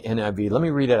was in the NIV. Let me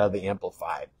read it out of the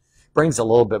Amplified. Brings a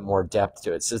little bit more depth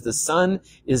to it. It says, the Son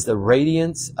is the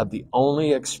radiance of the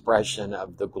only expression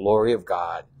of the glory of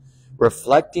God,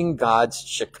 reflecting God's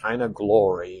Shekinah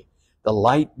glory, the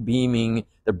light beaming,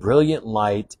 the brilliant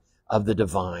light of the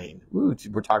divine. Ooh,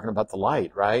 we're talking about the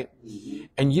light, right? Mm-hmm.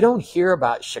 And you don't hear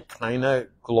about Shekinah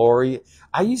glory.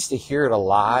 I used to hear it a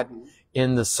lot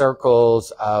in the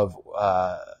circles of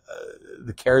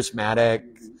the charismatic,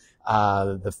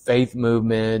 the faith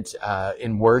movement,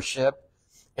 in worship.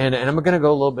 And I'm going to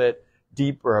go a little bit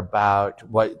deeper about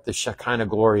what the Shekinah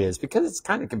glory is, because it's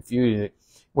kind of confusing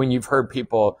when you've heard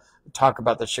people talk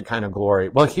about the Shekinah glory.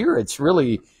 Well, here it's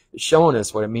really showing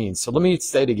us what it means. So let me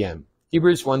say it again.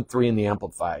 Hebrews 1:3 in the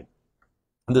Amplified.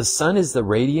 The Son is the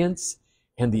radiance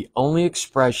and the only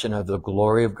expression of the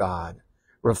glory of God,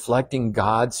 reflecting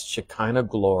God's Shekinah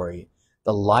glory,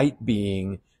 the light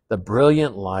being the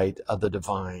brilliant light of the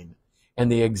divine,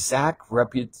 and the exact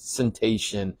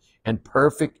representation and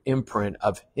perfect imprint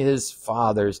of his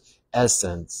Father's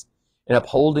essence, in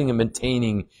upholding and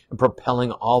maintaining and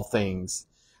propelling all things,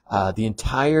 the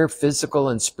entire physical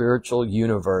and spiritual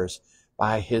universe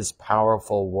by his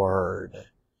powerful word.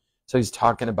 So he's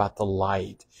talking about the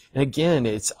light. And again,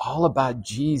 it's all about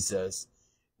Jesus.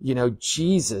 You know,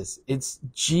 Jesus. It's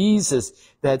Jesus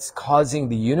that's causing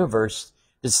the universe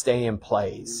to stay in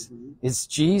place. Mm-hmm. It's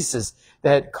Jesus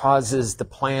that causes the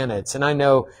planets. And I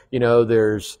know, you know,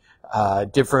 there's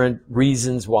different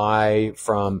reasons why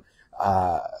from,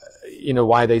 you know,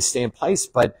 why they stay in place.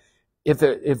 But if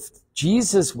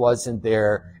Jesus wasn't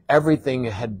there,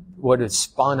 everything would have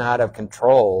spun out of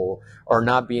control or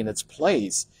not be in its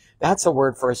place. That's a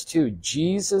word for us too.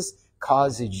 Jesus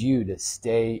causes you to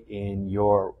stay in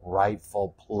your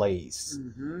rightful place.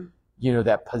 Mm-hmm. You know,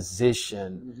 that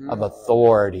position of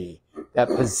authority, that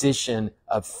position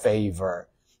of favor.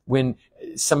 When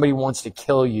somebody wants to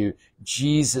kill you,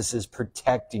 Jesus is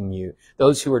protecting you.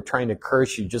 Those who are trying to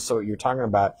curse you, just so what you're talking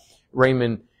about,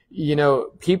 Raymond, you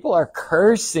know, people are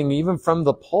cursing even from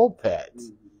the pulpit.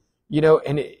 You know,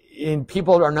 and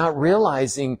people are not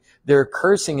realizing they're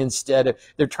cursing instead of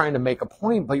they're trying to make a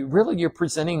point, but really you're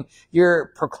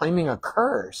proclaiming a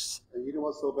curse. And you know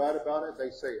what's so bad about it?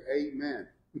 They say, amen.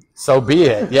 So be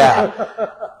it, yeah.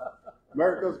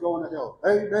 America's going to hell.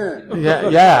 Amen.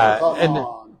 Yeah. Come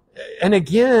on. And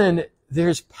again,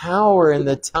 there's power in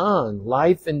the tongue.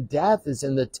 Life and death is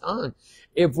in the tongue.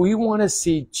 If we want to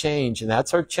see change, and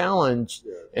that's our challenge,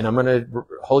 and I'm going to,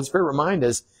 Holy Spirit remind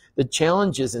us, the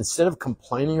challenge is instead of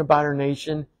complaining about our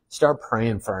nation, start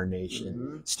praying for our nation.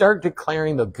 Mm-hmm. Start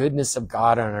declaring the goodness of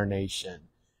God on our nation.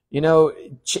 You know,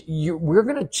 we're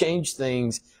going to change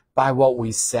things by what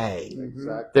we say.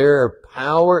 Exactly. Their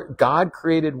power, God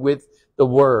created with the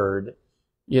Word,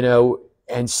 you know,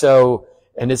 and so,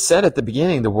 and it said at the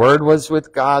beginning, the Word was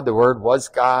with God, the Word was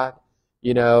God,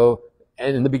 you know,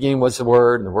 and in the beginning was the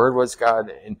Word, and the Word was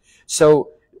God. And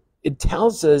so it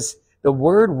tells us the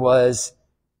Word was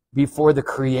before the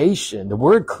creation. The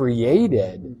Word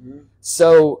created. Mm-hmm.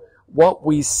 So what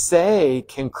we say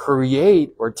can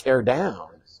create or tear down.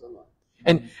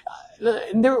 And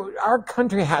our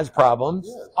country has problems.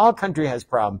 Yes. All country has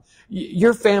problems.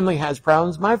 Your family has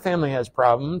problems. My family has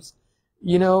problems.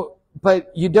 You know,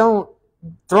 but you don't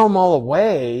throw them all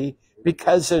away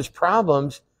because there's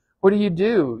problems. What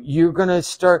do? You're going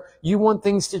to you want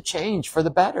things to change for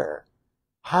the better.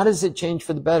 How does it change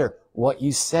for the better? What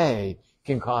you say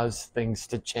can cause things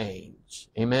to change.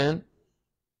 Amen?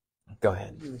 Go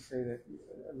ahead. Let me say that,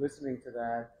 listening to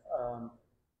that,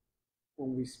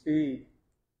 when we speak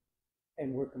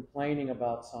and we're complaining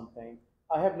about something,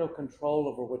 I have no control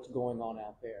over what's going on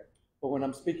out there. But when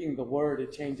I'm speaking the word,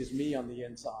 it changes me on the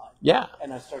inside. Yeah.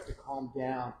 And I start to calm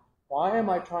down. Why am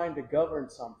I trying to govern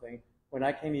something when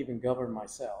I can't even govern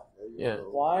myself? Yeah.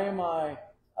 Why am I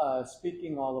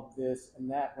speaking all of this and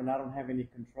that when I don't have any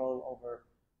control over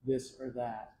this or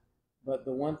that? But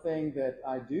the one thing that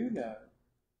I do know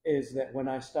is that when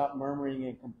I stop murmuring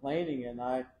and complaining and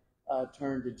I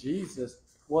turn to Jesus,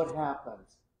 what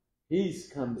happens?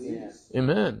 Peace comes in.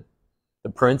 Amen. The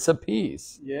Prince of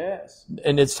Peace. Yes.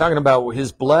 And it's talking about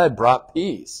his blood brought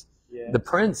peace. Yes. The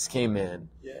Prince came in.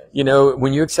 Yes. You know,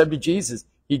 when you accepted Jesus,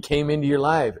 he came into your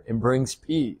life and brings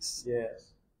peace.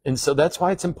 Yes. And so that's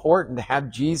why it's important to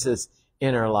have Jesus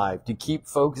in our life, to keep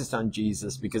focused on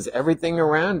Jesus, because everything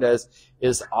around us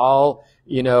is all,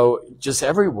 you know, just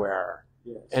everywhere.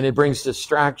 Yes. And it brings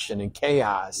distraction and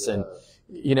chaos. And,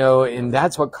 you know, and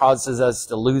that's what causes us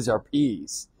to lose our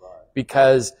peace,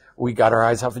 because we got our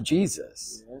eyes off of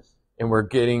Jesus. Yes. And we're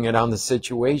getting it on the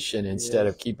situation instead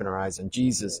Yes. of keeping our eyes on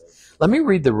Jesus. Let me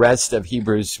read the rest of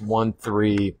Hebrews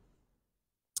 1:3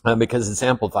 because it's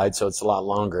amplified, so it's a lot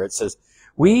longer. It says,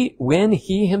 when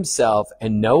he himself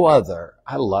and no other,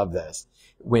 I love this,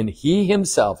 when he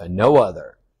himself and no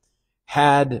other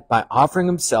had, by offering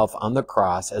himself on the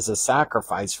cross as a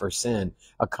sacrifice for sin,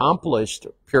 accomplished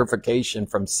purification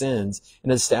from sins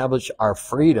and established our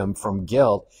freedom from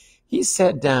guilt, he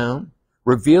sat down,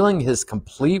 revealing his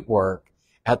complete work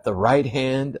at the right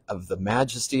hand of the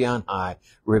Majesty on high,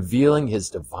 revealing his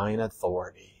divine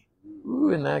authority. Ooh,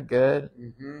 isn't that good?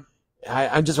 Mm-hmm.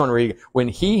 I just want to read, when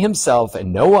he himself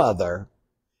and no other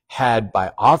had,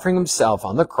 by offering himself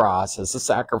on the cross as a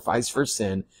sacrifice for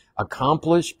sin,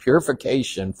 accomplished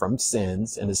purification from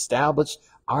sins and established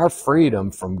our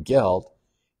freedom from guilt,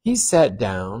 he sat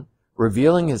down,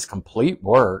 revealing his complete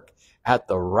work at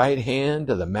the right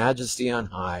hand of the Majesty on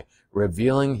high,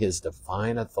 revealing his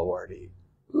divine authority.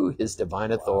 Ooh, his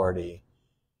divine authority.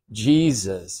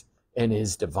 Jesus and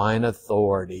his divine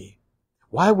authority.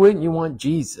 Why wouldn't you want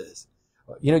Jesus?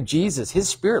 You know, Jesus, his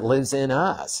spirit lives in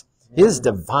us. His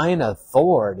divine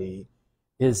authority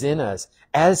is in us.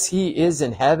 As he is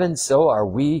in heaven, so are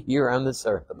we here on this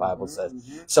earth, the Bible says.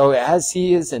 So as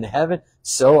he is in heaven,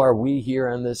 so are we here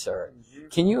on this earth.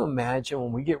 Can you imagine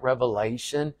when we get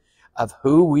revelation of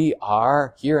who we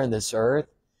are here on this earth?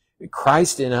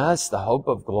 Christ in us, the hope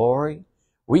of glory.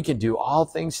 We can do all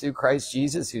things through Christ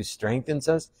Jesus who strengthens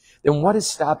us. Then what is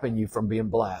stopping you from being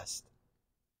blessed?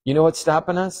 You know what's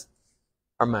stopping us?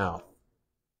 Our mouth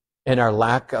and our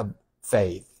lack of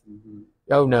faith.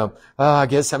 Oh no, I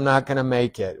guess I'm not going to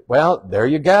make it. Well, there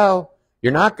you go.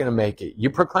 You're not going to make it. You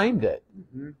proclaimed it.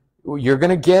 You're going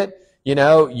to get, you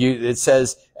know, it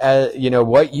says, you know,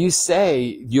 what you say,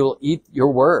 you'll eat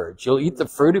your words. You'll eat the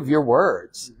fruit of your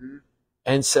words.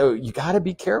 And so you got to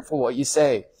be careful what you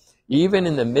say, even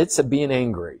in the midst of being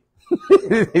angry.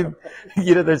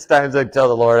 You know, there's times I tell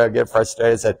the Lord, I get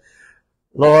frustrated. I said,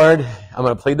 Lord, I'm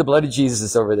going to plead the blood of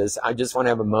Jesus over this. I just want to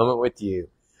have a moment with you.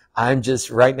 I'm just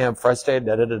right now frustrated,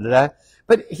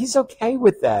 But he's okay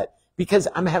with that because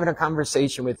I'm having a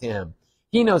conversation with him.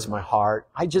 He knows my heart.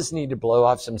 I just need to blow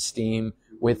off some steam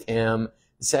with him,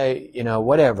 say, you know,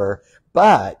 whatever.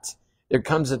 But there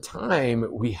comes a time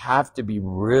we have to be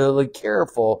really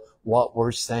careful what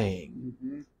we're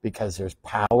saying because there's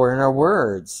power in our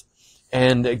words.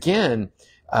 And again,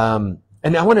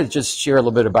 and I want to just share a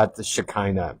little bit about the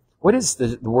Shekinah. What is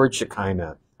the word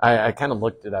Shekinah? I kind of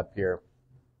looked it up here.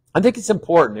 I think it's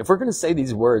important. If we're going to say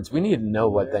these words, we need to know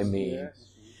what they mean. It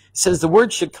says the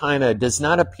word Shekinah does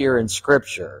not appear in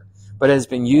Scripture, but has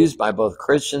been used by both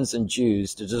Christians and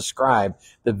Jews to describe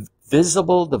the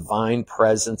visible divine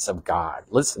presence of God.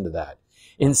 Listen to that.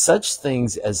 In such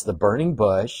things as the burning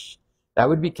bush, that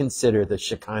would be considered the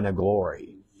Shekinah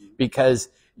glory. Because,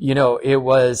 you know, it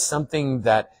was something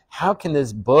that, how can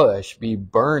this bush be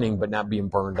burning but not being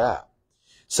burned up?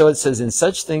 So it says, in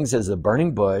such things as the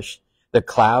burning bush, the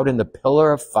cloud and the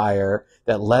pillar of fire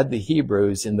that led the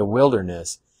Hebrews in the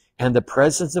wilderness, and the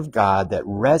presence of God that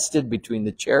rested between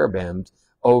the cherubims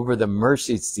over the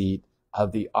mercy seat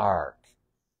of the ark.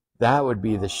 That would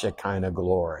be the Shekinah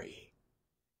glory.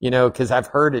 You know, because I've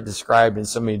heard it described in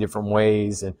so many different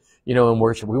ways. And, you know, in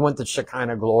worship, we want the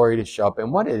Shekinah glory to show up.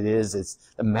 And what it is,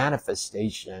 it's the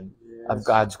manifestation of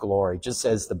God's glory. Just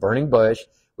as the burning bush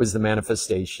was the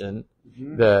manifestation,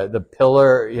 the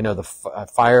pillar, you know, the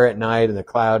fire at night and the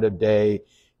cloud of day,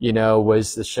 you know,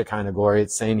 was the Shekinah glory.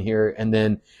 It's saying here. And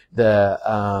then the,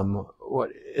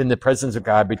 in the presence of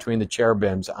God between the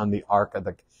cherubims on the ark of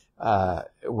the,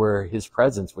 where his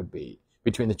presence would be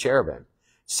between the cherubim.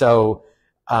 So,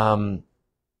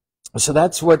 so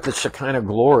that's what the Shekinah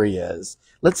glory is.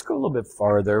 Let's go a little bit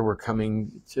farther. We're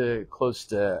coming to close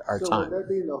to our So time. would that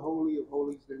be in the Holy of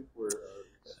Holies then for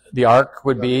The ark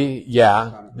would be,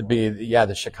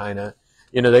 the Shekinah.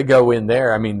 You know, they go in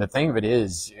there. I mean, the thing of it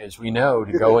is, as we know,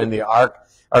 to go in the ark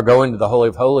or go into the Holy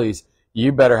of Holies,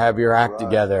 you better have your act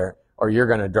together or you're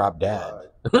going to drop dead.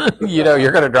 You know,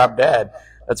 you're going to drop dead.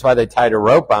 That's why they tied a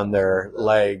rope on their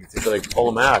leg so they could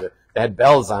pull them out. They had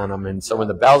bells on them. And so when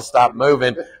the bells stopped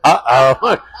moving,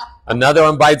 another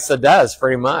one bites the dust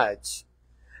pretty much.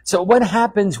 So what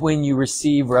happens when you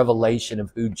receive revelation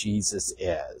of who Jesus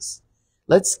is?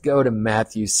 Let's go to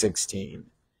Matthew 16.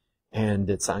 And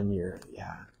it's on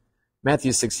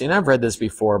Matthew 16. I've read this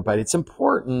before, but it's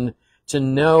important to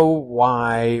know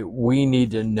why we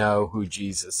need to know who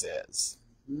Jesus is.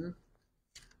 Mm-hmm.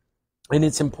 And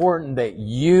it's important that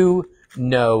you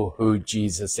know who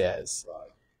Jesus is.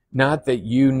 Not that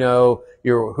you know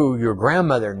who your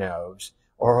grandmother knows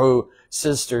or who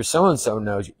sister so-and-so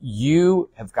knows. You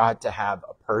have got to have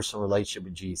a personal relationship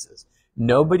with Jesus.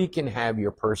 Nobody can have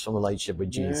your personal relationship with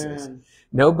Jesus. Man.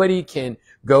 Nobody can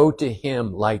go to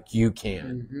him like you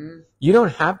can. Mm-hmm. You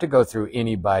don't have to go through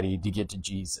anybody to get to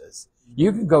Jesus.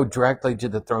 You can go directly to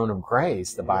the throne of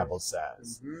grace, the Bible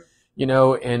says. Mm-hmm. You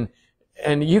know, and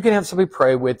you can have somebody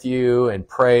pray with you and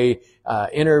pray,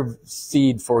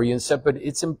 intercede for you and stuff, but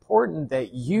it's important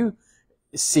that you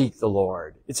seek the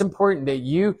Lord. It's important that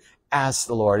you ask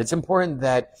the Lord. It's important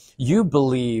that you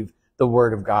believe the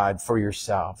Word of God for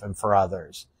yourself and for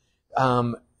others.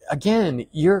 Again,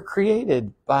 you're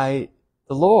created by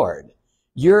the Lord.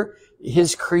 You're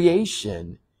his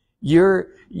creation. You're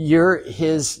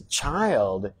his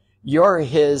child. You're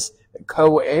his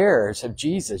co-heirs of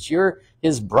Jesus. You're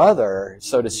his brother,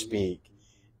 so to speak.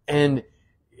 And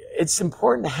it's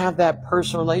important to have that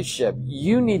personal relationship.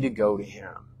 You need to go to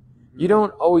him. You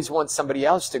don't always want somebody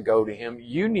else to go to him.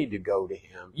 You need to go to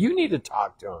him. You need to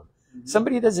talk to him.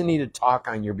 Somebody doesn't need to talk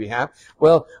on your behalf.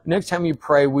 Well, next time you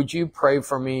pray, would you pray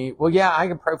for me? Well, yeah, I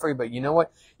can pray for you, but you know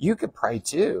what? You could pray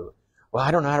too. Well,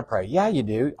 I don't know how to pray. Yeah, you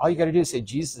do. All you got to do is say,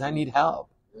 Jesus, I need help.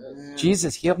 Yes.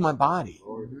 Jesus, heal my body.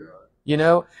 Mm-hmm. You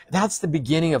know, that's the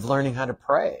beginning of learning how to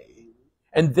pray.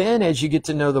 And then as you get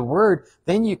to know the word,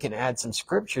 then you can add some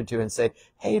scripture to it and say,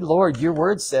 hey, Lord, your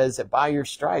word says that by your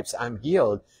stripes I'm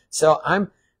healed. So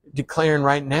I'm declaring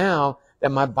right now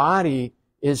that my body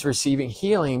is receiving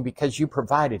healing because you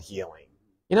provided healing.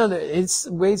 You know, it's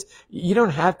ways, you don't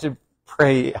have to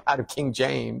pray out of King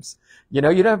James. You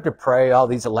know, you don't have to pray all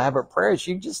these elaborate prayers.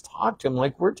 You just talk to him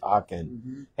like we're talking.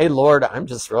 Mm-hmm. Hey, Lord, I'm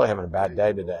just really having a bad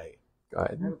day today. Go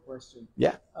ahead. I have a question.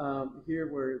 Yeah.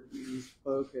 Here where you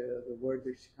spoke, the word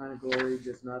the Shekinah glory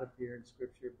does not appear in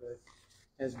Scripture, but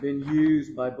has been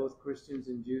used by both Christians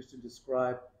and Jews to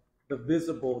describe the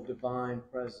visible divine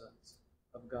presence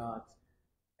of God.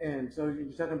 And so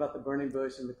you're talking about the burning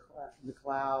bush and the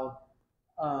cloud.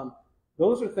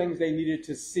 Those are things they needed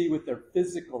to see with their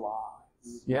physical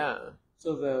eyes. Yeah.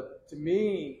 So to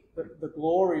me, the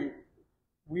glory,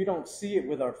 we don't see it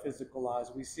with our physical eyes.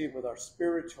 We see it with our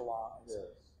spiritual eyes. Yes.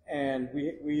 And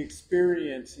we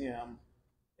experience him.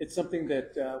 It's something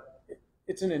that,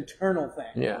 it's an internal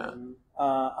thing. Yeah.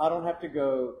 I don't have to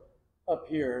go up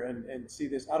here and see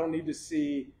this. I don't need to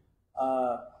see,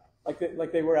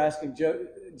 like they were asking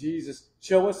Jesus,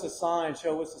 show us a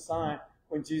sign,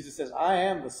 when Jesus says, I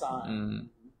am the sign. Mm.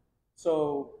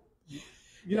 So,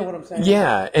 you know what I'm saying?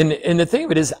 Yeah, and the thing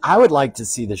of it is, I would like to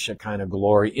see the Shekinah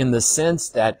glory in the sense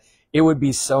that it would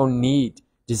be so neat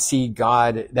to see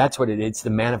God. That's what it is. It's the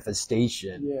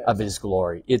manifestation of his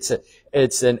glory.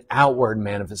 It's an outward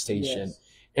manifestation. Yes.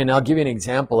 And I'll give you an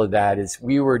example of that is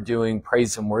we were doing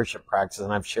praise and worship practice,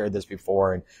 and I've shared this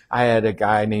before, and I had a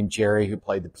guy named Jerry who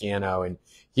played the piano, and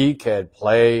he could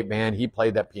play, man, he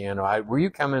played that piano. Were you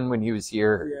coming when he was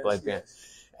here? Yes, played piano?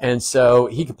 Yes. And so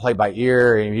he could play by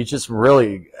ear, and he's just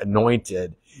really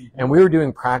anointed. Mm-hmm. And we were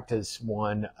doing practice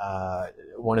one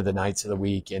of the nights of the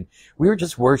week, and we were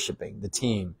just worshiping the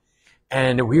team.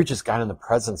 And we just got in the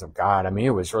presence of God. I mean,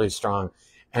 it was really strong.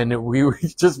 And we were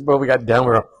just, when we got done,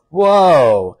 we were,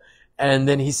 whoa. And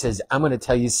then he says, I'm going to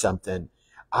tell you something.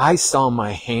 I saw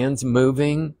my hands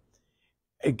moving.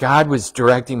 God was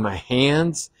directing my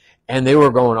hands, and they were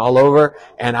going all over.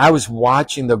 And I was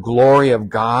watching the glory of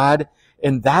God.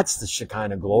 And that's the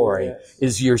Shekinah glory, yes.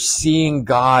 Is you're seeing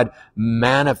God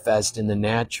manifest in the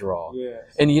natural.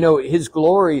 Yes. And you know, his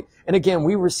glory, and again,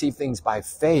 we receive things by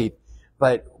faith,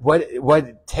 but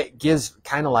what gives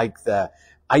kind of like the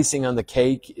icing on the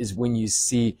cake is when you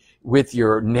see with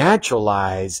your natural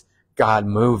eyes God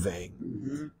moving.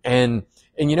 Mm-hmm. And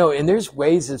you know, and there's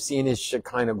ways of seeing his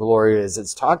Shekinah glory as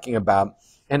it's talking about.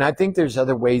 And I think there's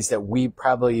other ways that we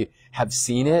probably have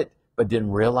seen it, but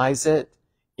didn't realize it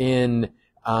in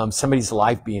somebody's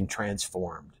life being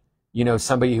transformed. You know,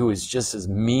 somebody who is just as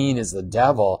mean as the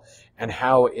devil, and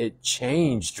how it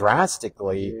changed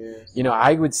drastically. Yes. You know,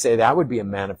 I would say that would be a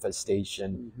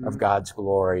manifestation of God's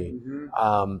glory.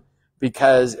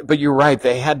 But you're right,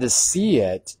 they had to see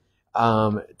it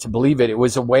to believe it. It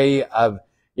was a way of,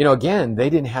 you know, again,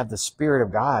 they didn't have the Spirit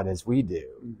of God as we do,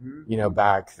 you know,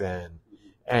 back then.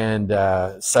 And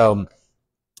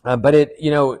but it, you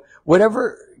know,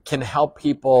 whatever can help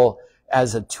people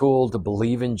as a tool to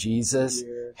believe in Jesus,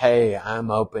 hey,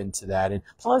 I'm open to that. And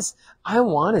plus, I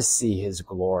want to see his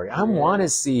glory. I want to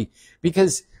see,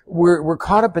 because we're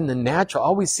caught up in the natural,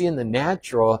 all we see in the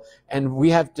natural, and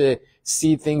we have to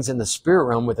see things in the spirit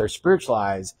realm with our spiritual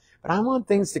eyes. But I want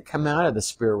things to come out of the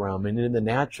spirit realm and into the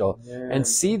natural and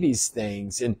see these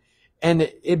things. And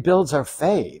it builds our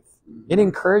faith. It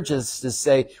encourages us to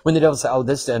say, when the devil says, oh,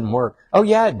 this doesn't work. Oh,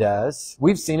 yeah, it does.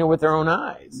 We've seen it with our own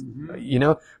eyes. You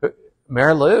know,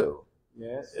 Mary Lou,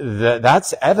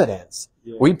 that's evidence.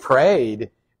 We prayed,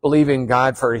 believing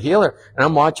God for a healer, and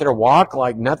I'm watching her walk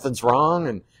like nothing's wrong,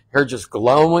 and her just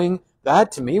glowing.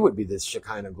 That, to me, would be this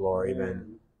Shekinah glory,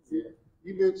 man.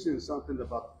 You mentioned something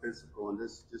about the physical, and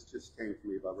this just came to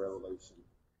me by revelation.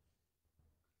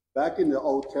 Back in the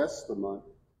Old Testament,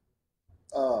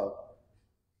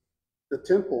 the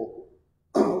temple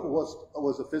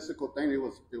was a physical thing. It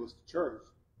was the church.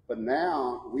 But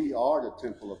now we are the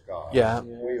temple of God.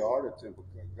 We are the temple.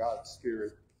 God's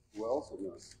Spirit dwells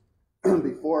in us.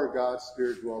 Before, God's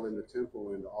Spirit dwelled in the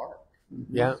temple in the ark.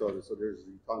 So there's,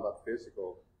 you're talking about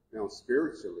physical. Now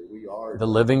spiritually, we are the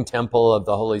living temple of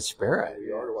the Holy Spirit.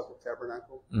 We are the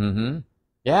tabernacle.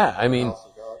 Yeah, I mean,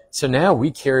 so now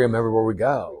we carry him everywhere we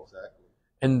go. Exactly.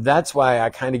 And that's why I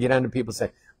kind of get onto people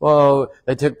say, well,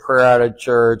 they took prayer out of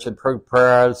church and prayer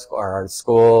out of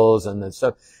schools and that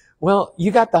stuff. Well, you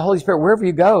got the Holy Spirit wherever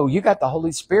you go. You got the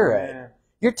Holy Spirit.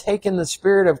 You're taking the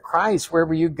Spirit of Christ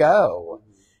wherever you go.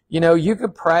 You know, you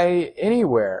could pray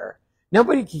anywhere.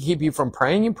 Nobody can keep you from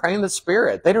praying. You pray in the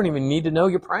Spirit. They don't even need to know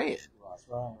you're praying.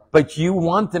 But you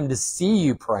want them to see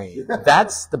you praying.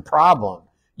 That's the problem.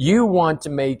 You want to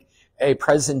make a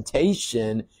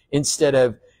presentation instead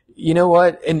of, you know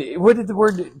what? And what did the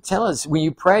word tell us? When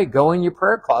you pray, go in your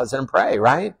prayer closet and pray,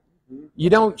 right?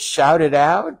 You don't shout it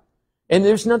out. And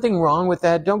there's nothing wrong with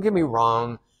that. Don't get me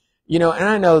wrong. You know, and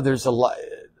I know there's a lot,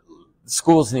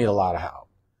 schools need a lot of help.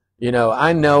 You know,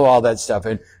 I know all that stuff.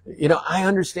 And, you know, I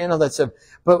understand all that stuff.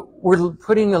 But we're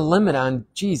putting a limit on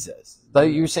Jesus.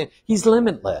 Like you're saying, he's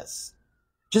limitless.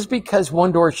 Just because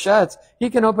one door shuts, he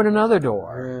can open another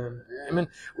door. I mean,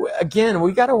 again,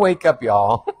 we got to wake up,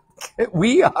 y'all.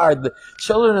 We are the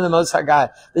children of the Most High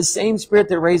God. The same Spirit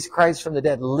that raised Christ from the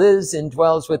dead lives and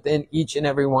dwells within each and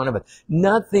every one of us.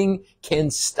 Nothing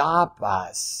can stop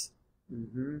us.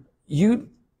 You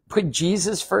put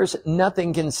Jesus first,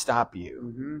 nothing can stop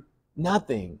you.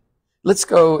 Nothing. Let's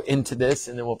go into this,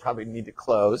 and then we'll probably need to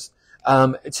close.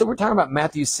 So we're talking about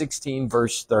Matthew 16,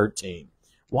 verse 13.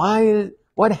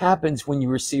 What happens when you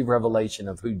receive revelation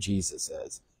of who Jesus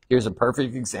is? Here's a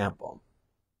perfect example.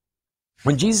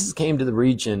 When Jesus came to the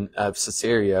region of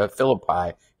Caesarea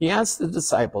Philippi, he asked the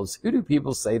disciples, who do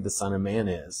people say the Son of Man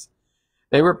is?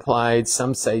 They replied,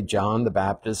 some say John the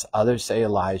Baptist, others say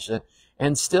Elijah,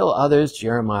 and still others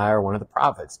Jeremiah or one of the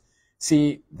prophets.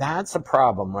 See, that's a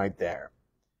problem right there,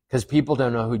 because people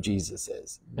don't know who Jesus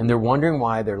is, and they're wondering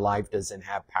why their life doesn't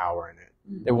have power in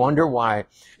it. They wonder why.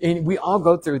 And we all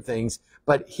go through things,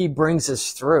 but he brings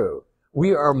us through.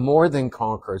 We are more than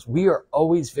conquerors. We are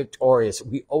always victorious.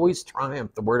 We always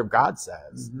triumph, the Word of God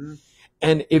says.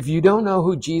 And if you don't know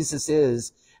who Jesus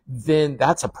is, then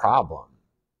that's a problem.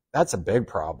 That's a big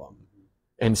problem.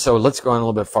 And so let's go on a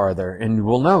little bit farther, and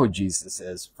we'll know who Jesus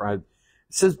is.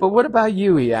 It says, but what about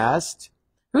you, he asked.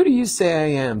 Who do you say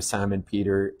I am, Simon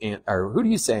Peter? Or who do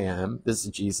you say I am? This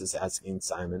is Jesus asking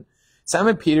Simon.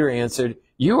 Simon Peter answered,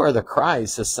 you are the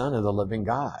Christ, the Son of the living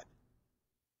God.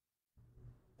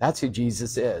 That's who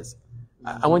Jesus is.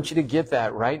 I want you to get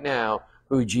that right now,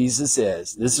 who Jesus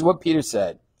is. This is what Peter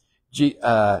said.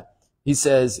 He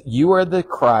says, you are the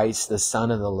Christ, the Son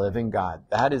of the living God.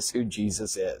 That is who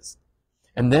Jesus is.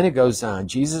 And then it goes on.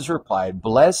 Jesus replied,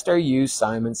 blessed are you,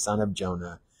 Simon, son of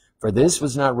Jonah, for this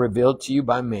was not revealed to you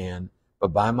by man,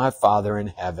 but by my Father in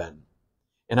heaven.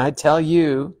 And I tell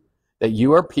you that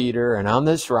you are Peter, and on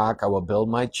this rock I will build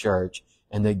my church,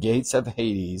 and the gates of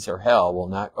Hades or hell will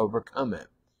not overcome it.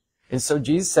 And so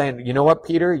Jesus is saying, you know what,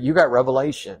 Peter? You got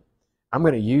revelation. I'm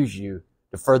going to use you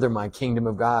to further my kingdom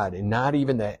of God, and not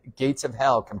even the gates of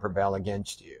hell can prevail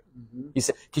against you. He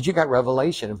said, because you got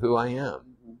revelation of who I am.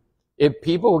 If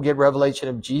people will get revelation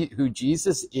of who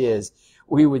Jesus is,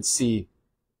 we would see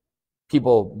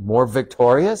people more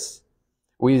victorious.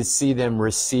 We'd see them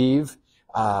receive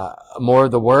more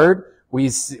of the word. We'd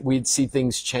see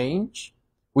things change.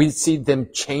 We'd see them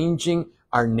changing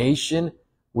our nation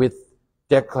with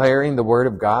declaring the word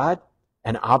of God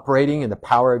and operating in the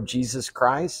power of Jesus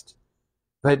Christ.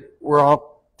 But we're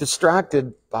all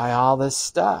distracted by all this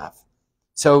stuff.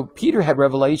 So Peter had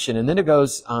revelation, and then it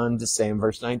goes on to say in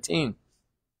verse 19,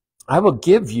 I will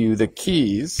give you the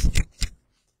keys. It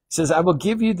says, I will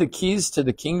give you the keys to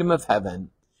the kingdom of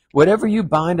heaven. Whatever you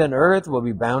bind on earth will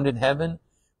be bound in heaven.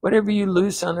 Whatever you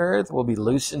loose on earth will be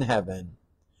loose in heaven.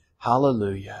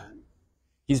 Hallelujah.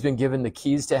 He's been given the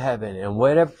keys to heaven.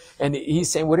 And he's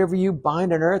saying, whatever you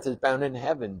bind on earth is bound in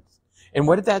heaven. And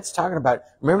what that's talking about,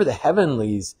 remember the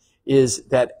heavenlies is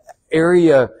that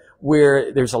area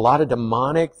where there's a lot of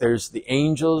demonic, there's the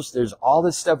angels, there's all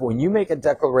this stuff. When you make a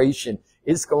declaration,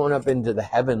 it's going up into the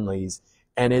heavenlies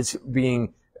and it's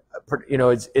being,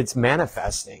 it's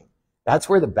manifesting. That's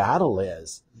where the battle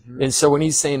is. Mm-hmm. And so when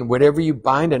he's saying, whatever you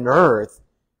bind on earth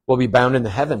will be bound in the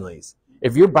heavenlies.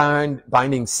 If you're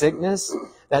binding sickness,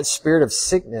 that spirit of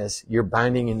sickness, you're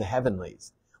binding in the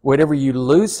heavenlies. Whatever you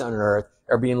loose on earth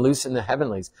are being loosed in the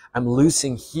heavenlies. I'm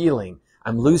loosing healing.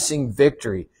 I'm loosing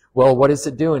victory. Well, what is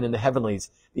it doing in the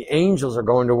heavenlies? The angels are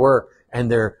going to work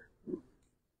and they're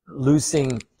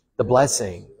loosing the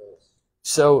blessing.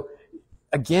 So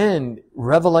again,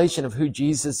 revelation of who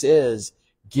Jesus is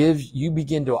you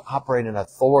begin to operate in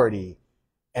authority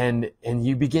and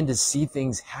you begin to see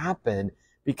things happen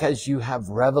because you have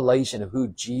revelation of who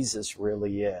Jesus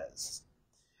really is.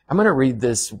 I'm going to read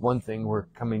this one thing. We're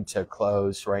coming to a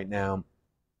close right now.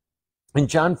 In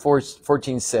John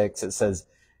 14:6, it says,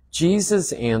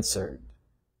 Jesus answered,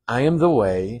 I am the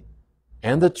way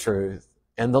and the truth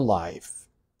and the life.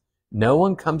 No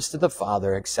one comes to the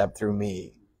Father except through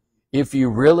me. If you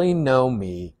really know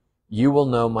me, you will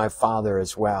know my Father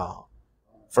as well.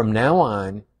 From now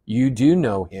on, you do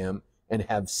know him and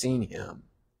have seen him.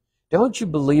 Don't you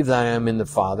believe that I am in the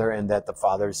Father and that the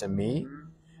Father is in me?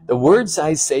 The words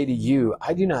I say to you,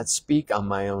 I do not speak on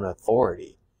my own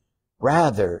authority.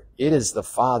 Rather, it is the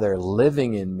Father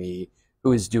living in me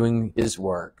who is doing his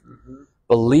work. Mm-hmm.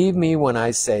 Believe me when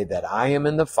I say that I am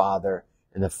in the Father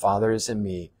and the Father is in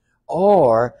me.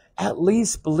 Or at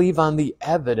least believe on the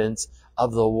evidence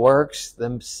of the works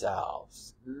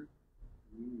themselves.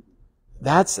 Mm-hmm.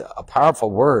 That's a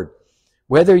powerful word.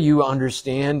 Whether you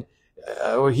understand,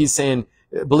 he's saying,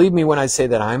 believe me when I say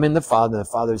that I'm in the Father and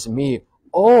the Father is in me.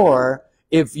 Or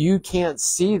if you can't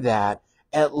see that,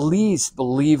 at least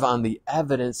believe on the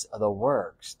evidence of the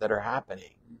works that are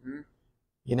happening. Mm-hmm.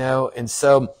 And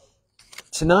so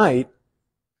tonight,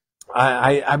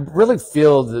 I really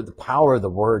feel the power of the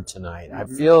word tonight.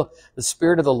 Mm-hmm. I feel the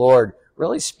Spirit of the Lord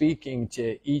really speaking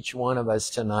to each one of us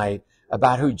tonight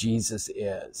about who Jesus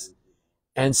is.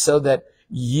 And so that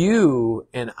you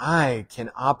and I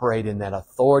can operate in that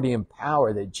authority and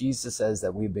power that Jesus says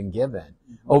that we've been given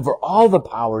over all the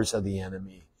powers of the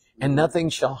enemy, and nothing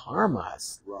shall harm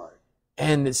us. Right.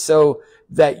 And so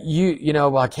that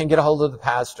well, I can't get a hold of the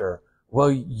pastor.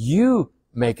 Well, you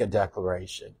make a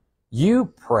declaration.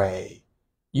 You pray.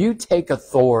 You take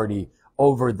authority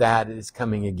over that is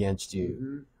coming against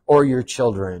you, or your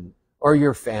children, or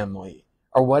your family,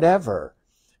 or whatever.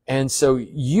 And so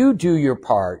you do your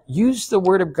part. Use the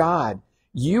word of God.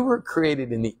 You were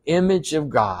created in the image of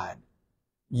God.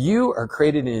 You are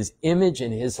created in his image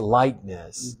and his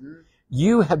likeness. Mm-hmm.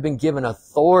 You have been given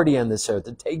authority on this earth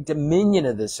to take dominion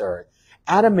of this earth.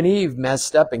 Adam and Eve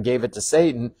messed up and gave it to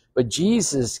Satan, but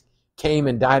Jesus came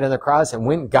and died on the cross and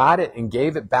went and got it and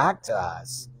gave it back to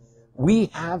us. We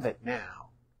have it now.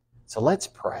 So let's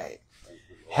pray.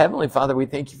 Heavenly Father, we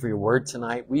thank you for your word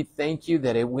tonight. We thank you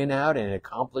that it went out and it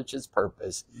accomplished its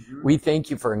purpose. Mm-hmm. We thank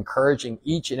you for encouraging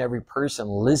each and every person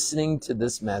listening to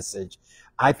this message.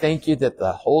 I thank you that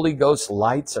the Holy Ghost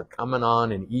lights are coming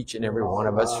on in each and every one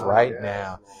of us right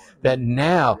now.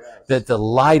 That the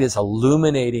light is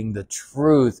illuminating the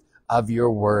truth of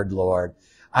your word, Lord.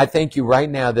 I thank you right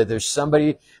now that there's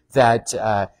somebody that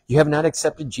you have not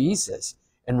accepted Jesus.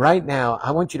 And right now,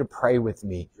 I want you to pray with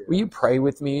me. Will you pray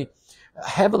with me?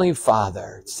 Heavenly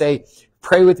Father,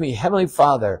 pray with me. Heavenly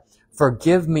Father,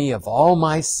 forgive me of all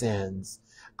my sins.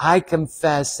 I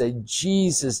confess that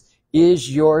Jesus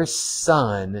is your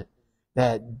Son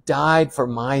that died for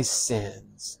my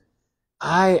sins.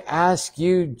 I ask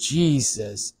you,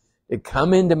 Jesus, to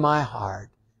come into my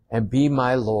heart and be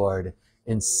my Lord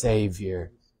and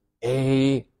Savior.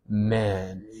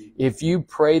 Amen. If you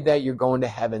prayed that, you're going to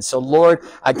heaven. So Lord,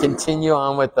 I continue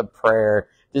on with the prayer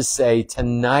to say,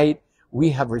 tonight we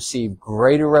have received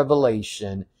greater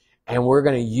revelation, and we're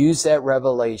going to use that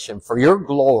revelation for your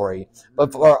glory,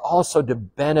 but for also to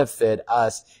benefit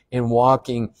us in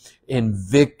walking in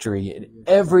victory in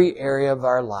every area of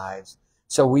our lives.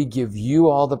 So we give you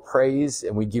all the praise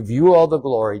and we give you all the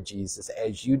glory, Jesus,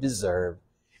 as you deserve.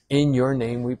 In your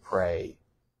name we pray.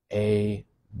 Amen.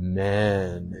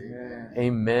 Amen.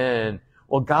 Amen.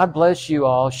 Well, God bless you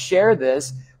all. Share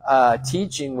this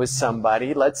teaching with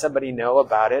somebody. Let somebody know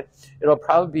about it. It'll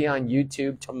probably be on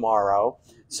YouTube tomorrow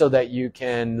so that you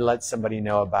can let somebody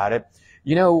know about it.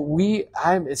 You know,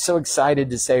 I'm so excited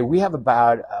to say we have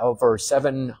about over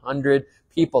 700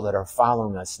 people that are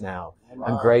following us now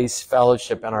on Grace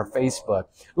Fellowship on our Facebook.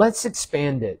 Let's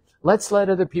expand it. Let's let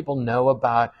other people know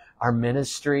about our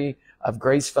ministry of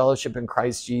Grace Fellowship in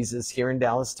Christ Jesus here in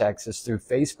Dallas, Texas through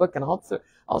Facebook and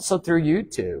also through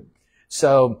YouTube.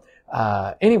 So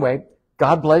anyway,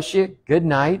 God bless you. Good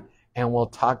night. And we'll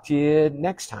talk to you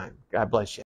next time. God bless you.